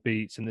 there's more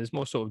beats, and there's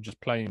more sort of just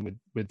playing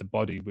with the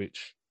body,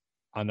 which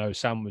I know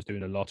Sam was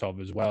doing a lot of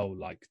as well,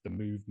 like the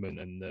movement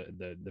and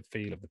the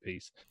feel of the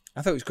piece.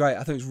 I thought it was great. I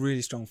thought it was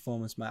really strong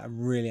performance, Matt. I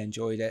really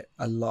enjoyed it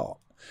a lot.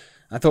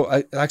 I thought,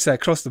 like I say,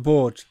 across the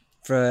board,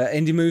 for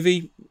an indie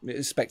movie, it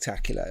was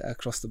spectacular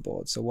across the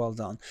board. So well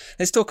done.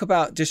 Let's talk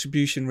about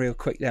distribution real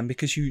quick then,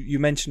 because you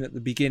mentioned at the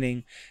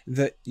beginning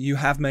that you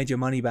have made your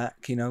money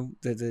back. You know,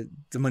 the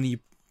money you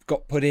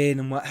got put in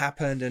and what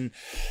happened, and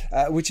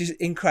which is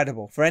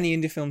incredible for any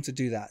indie film to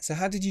do that. So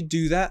how did you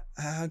do that?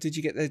 How did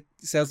you get the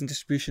sales and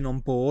distribution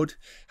on board?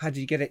 How did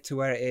you get it to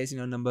where it is? You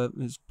know, number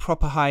was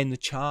proper high in the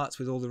charts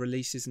with all the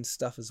releases and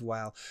stuff as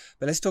well.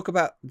 But let's talk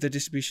about the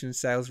distribution and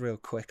sales real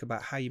quick,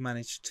 about how you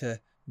managed to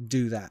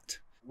do that.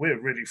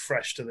 We're really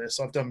fresh to this.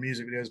 I've done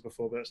music videos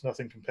before, but it's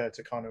nothing compared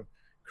to kind of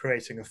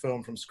creating a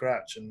film from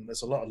scratch, and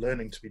there's a lot of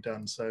learning to be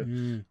done. So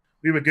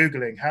we were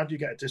Googling, how do you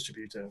get a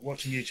distributor?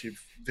 Watching YouTube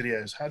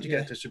videos, how do you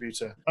get a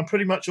distributor? And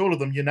pretty much all of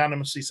them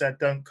unanimously said,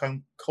 don't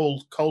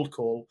cold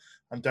call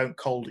and don't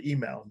cold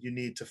email. You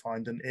need to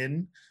find an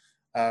in.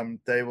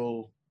 They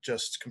will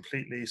just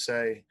completely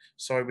say,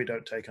 sorry, we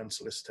don't take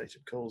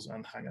unsolicited calls,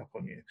 and hang up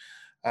on you.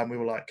 And we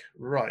were like,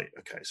 right,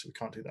 okay, so we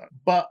can't do that.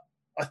 But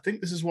I think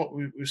this is what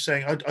we were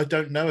saying. I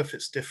don't know if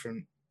it's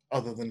different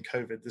other than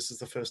COVID. This is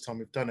the first time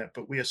we've done it,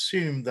 but we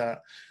assumed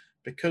that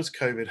because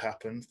COVID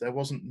happened, there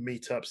wasn't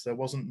meetups, there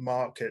wasn't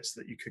markets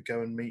that you could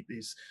go and meet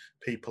these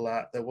people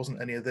at. There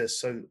wasn't any of this.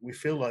 So we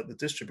feel like the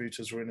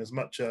distributors were in as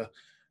much a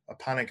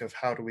panic of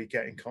how do we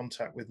get in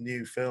contact with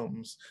new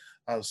films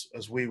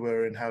as we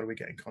were in how do we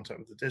get in contact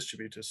with the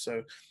distributors.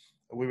 So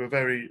we were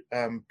very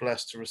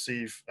blessed to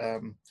receive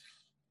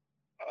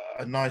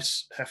a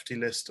nice hefty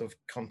list of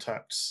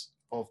contacts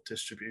of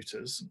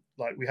distributors.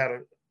 Like we had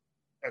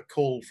a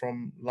call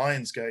from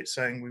Lionsgate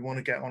saying we want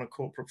to get on a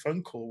corporate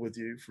phone call with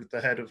you for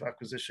the head of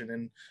acquisition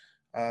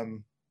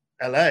in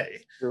LA.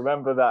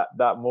 Remember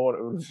that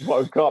morning,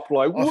 woke up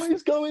like, what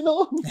is going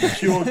on?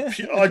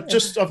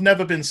 I've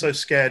never been so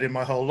scared in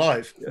my whole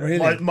life.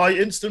 Really? My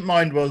instant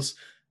mind was,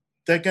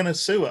 they're going to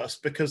sue us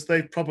because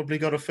they've probably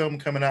got a film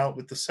coming out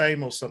with the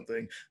same or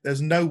something.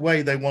 There's no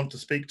way they want to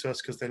speak to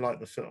us because they like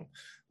the film.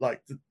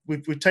 Like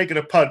we've taken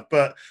a punt,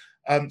 but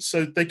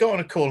so they got on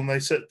a call and they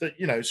said that,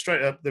 you know,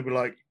 straight up, they were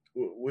like,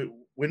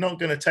 we're not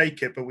going to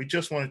take it, but we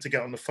just wanted to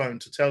get on the phone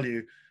to tell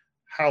you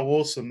how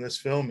awesome this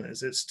film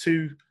is. It's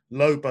too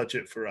low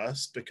budget for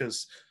us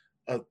because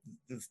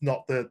it's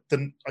not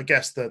I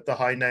guess the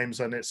high names,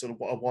 and it's a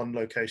one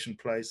location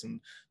place, and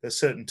there's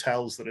certain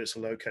tells that it's a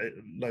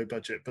low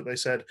budget. But they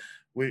said,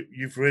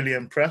 you've really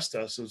impressed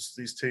us as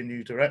these two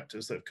new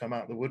directors that have come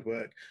out of the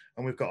woodwork,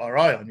 and we've got our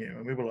eye on you.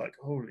 And we were like,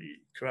 holy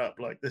crap,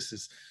 like this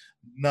is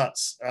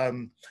nuts.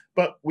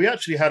 But we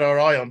actually had our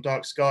eye on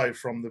Dark Sky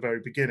from the very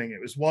beginning. It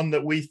was one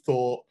that we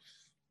thought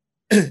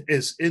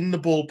is in the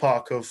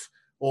ballpark of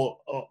or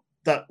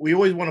that we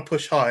always want to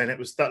push high, and it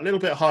was that little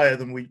bit higher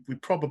than we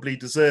probably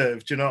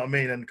deserved, you know what I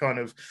mean, and kind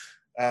of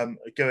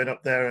going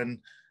up there, and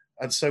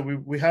so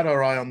we had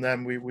our eye on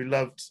them. We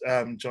loved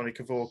Johnny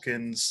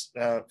Kevorkian's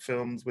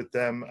films with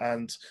them,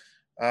 and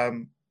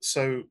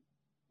so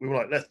we were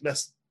like,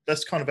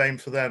 let's kind of aim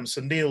for them.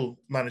 So Neal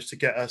managed to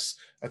get us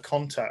a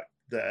contact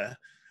there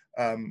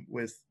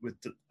with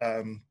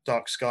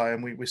Dark Sky,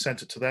 and we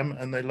sent it to them,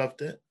 and they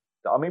loved it.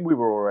 I mean, we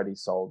were already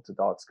sold to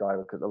Dark Sky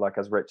because, like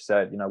as Rich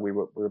said, you know, we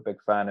were a big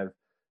fan of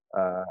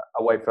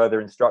Away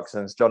Further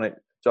Instructions, Johnny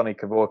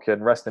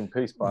Kevorkian, rest in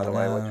peace, by the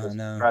way, which was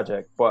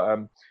tragic.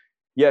 But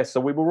yeah,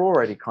 so we were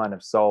already kind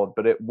of sold.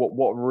 But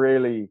what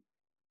really,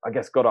 I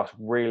guess, got us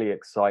really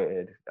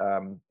excited,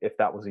 if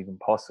that was even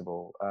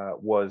possible,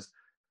 was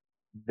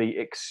the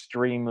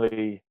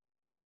extremely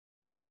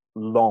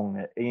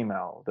long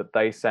email that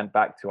they sent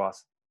back to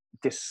us,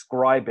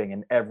 describing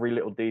in every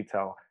little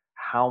detail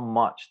how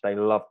much they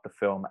loved the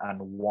film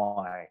and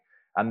why.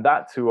 And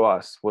that to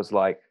us was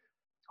like,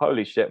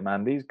 holy shit,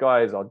 man, these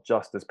guys are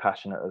just as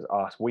passionate as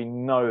us. We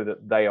know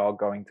that they are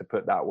going to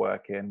put that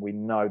work in. We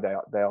know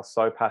they are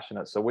so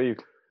passionate. So we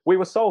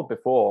were sold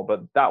before,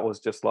 but that was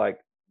just like,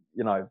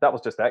 you know, that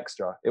was just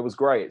extra. It was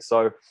great.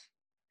 So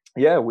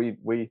yeah, we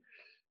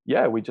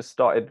just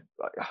started.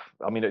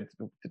 I mean, it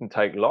didn't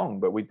take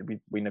long, but we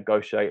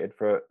negotiated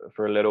for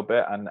a little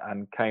bit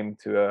and came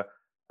to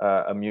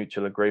a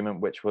mutual agreement,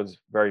 which was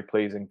very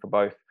pleasing for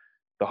both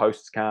the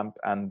hosts camp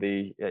and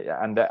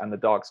the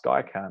Dark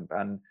Sky camp,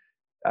 and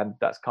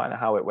that's kind of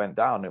how it went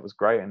down. It was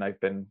great, and they've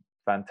been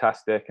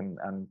fantastic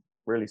and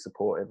really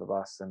supportive of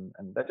us, and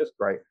they're just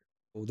great.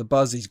 Well, the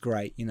buzz is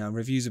great. You know,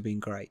 reviews have been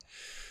great.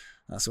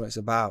 That's what it's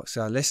about.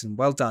 So listen,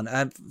 well done.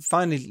 And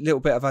finally, a little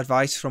bit of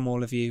advice from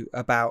all of you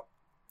about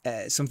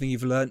something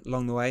you've learned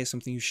along the way,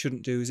 something you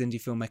shouldn't do as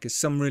indie filmmakers.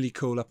 Some really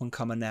cool up and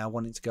comer now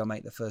wanting to go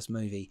make the first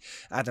movie.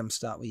 Adam,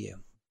 start with you.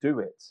 Do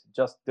it.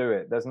 Just do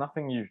it. There's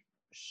nothing you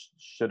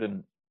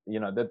shouldn't. You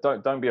know,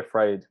 don't be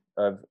afraid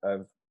of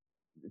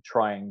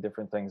trying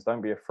different things.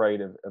 Don't be afraid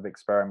of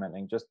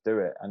experimenting. Just do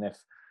it. And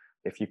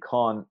if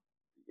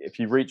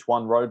you reach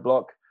one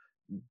roadblock,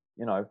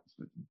 you know,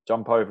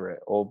 jump over it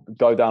or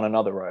go down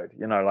another road.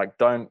 You know, like,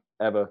 don't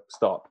ever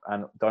stop,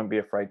 and don't be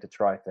afraid to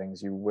try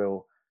things. You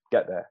will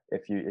get there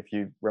if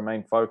you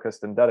remain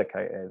focused and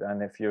dedicated.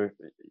 And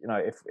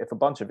if a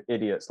bunch of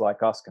idiots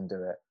like us can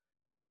do it,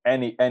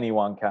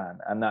 anyone can.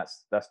 And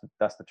that's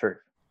the truth.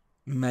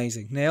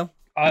 Amazing. Neal?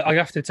 I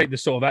have to take the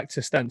sort of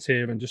actor stance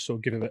here and just sort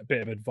of give a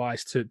bit of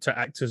advice to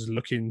actors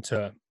looking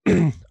to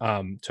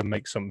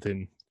make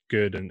something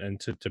good and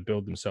to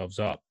build themselves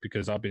up,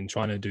 because I've been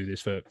trying to do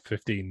this for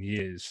 15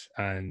 years,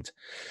 and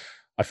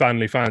I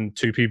finally found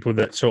two people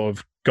that sort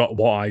of got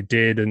what I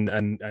did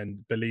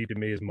and believed in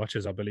me as much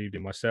as I believed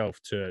in myself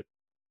to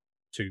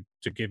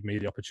give me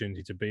the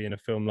opportunity to be in a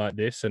film like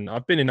this. And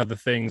I've been in other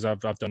things.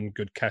 I've done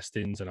good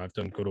castings and I've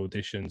done good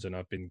auditions and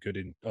I've been good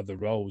in other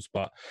roles,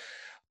 but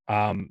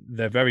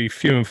they're very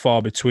few and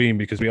far between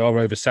because we are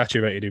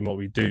oversaturated in what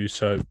we do.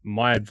 So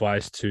my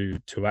advice to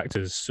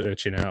actors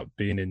searching out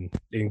being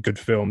in good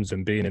films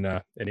and being in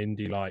an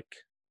indie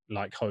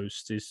like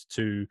host is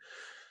to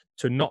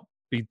not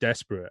be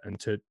desperate and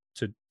to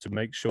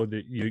make sure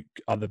that you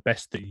are the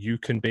best that you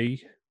can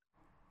be,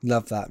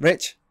 Love that.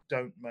 Rich?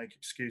 Don't make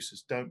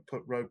excuses. Don't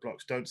put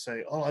roadblocks. Don't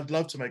say, oh, I'd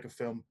love to make a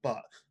film,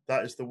 but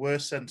that is the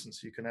worst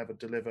sentence you can ever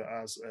deliver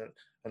as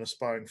an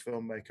aspiring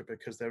filmmaker,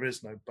 because there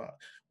is no but.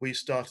 We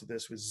started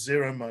this with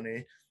zero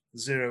money,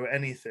 zero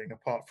anything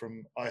apart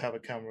from I have a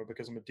camera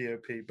because I'm a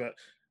DOP, but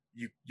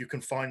you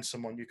can find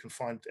someone, you can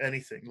find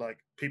anything. Like,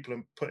 people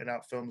are putting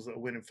out films that are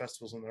winning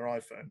festivals on their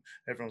iPhone.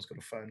 Everyone's got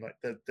a phone. Like,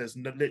 there's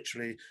no,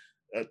 literally,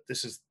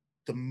 this is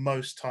the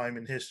most time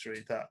in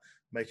history that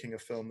making a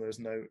film, there's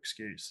no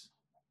excuse.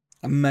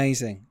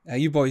 Amazing.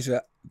 You boys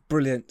were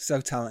brilliant, so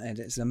talented.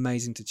 It's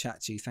amazing to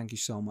chat to you. Thank you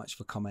so much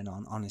for coming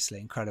on. Honestly,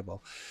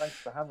 incredible. Thanks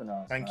for having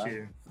us. Thank man.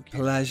 you.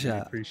 Pleasure.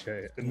 Really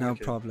appreciate it. No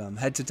problem.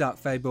 Head to Dark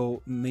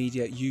Fable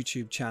Media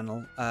YouTube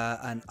channel,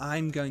 and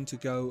I'm going to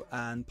go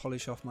and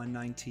polish off my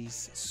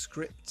 90s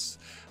scripts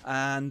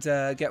and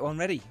get one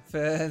ready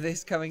for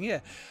this coming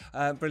year.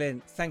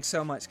 Brilliant. Thanks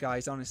so much,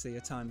 guys. Honestly,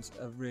 your time's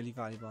really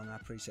valuable, and I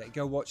appreciate it.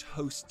 Go watch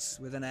Hosts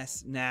with an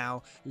S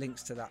now.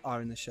 Links to that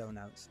are in the show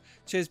notes.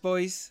 Cheers,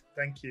 boys.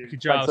 Thank you. Thank you,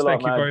 Giles. Thanks a lot,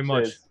 Thank you man. very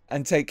much. Cheers.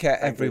 And take care,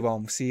 Thank you.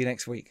 everyone. See you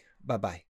next week. Bye-bye.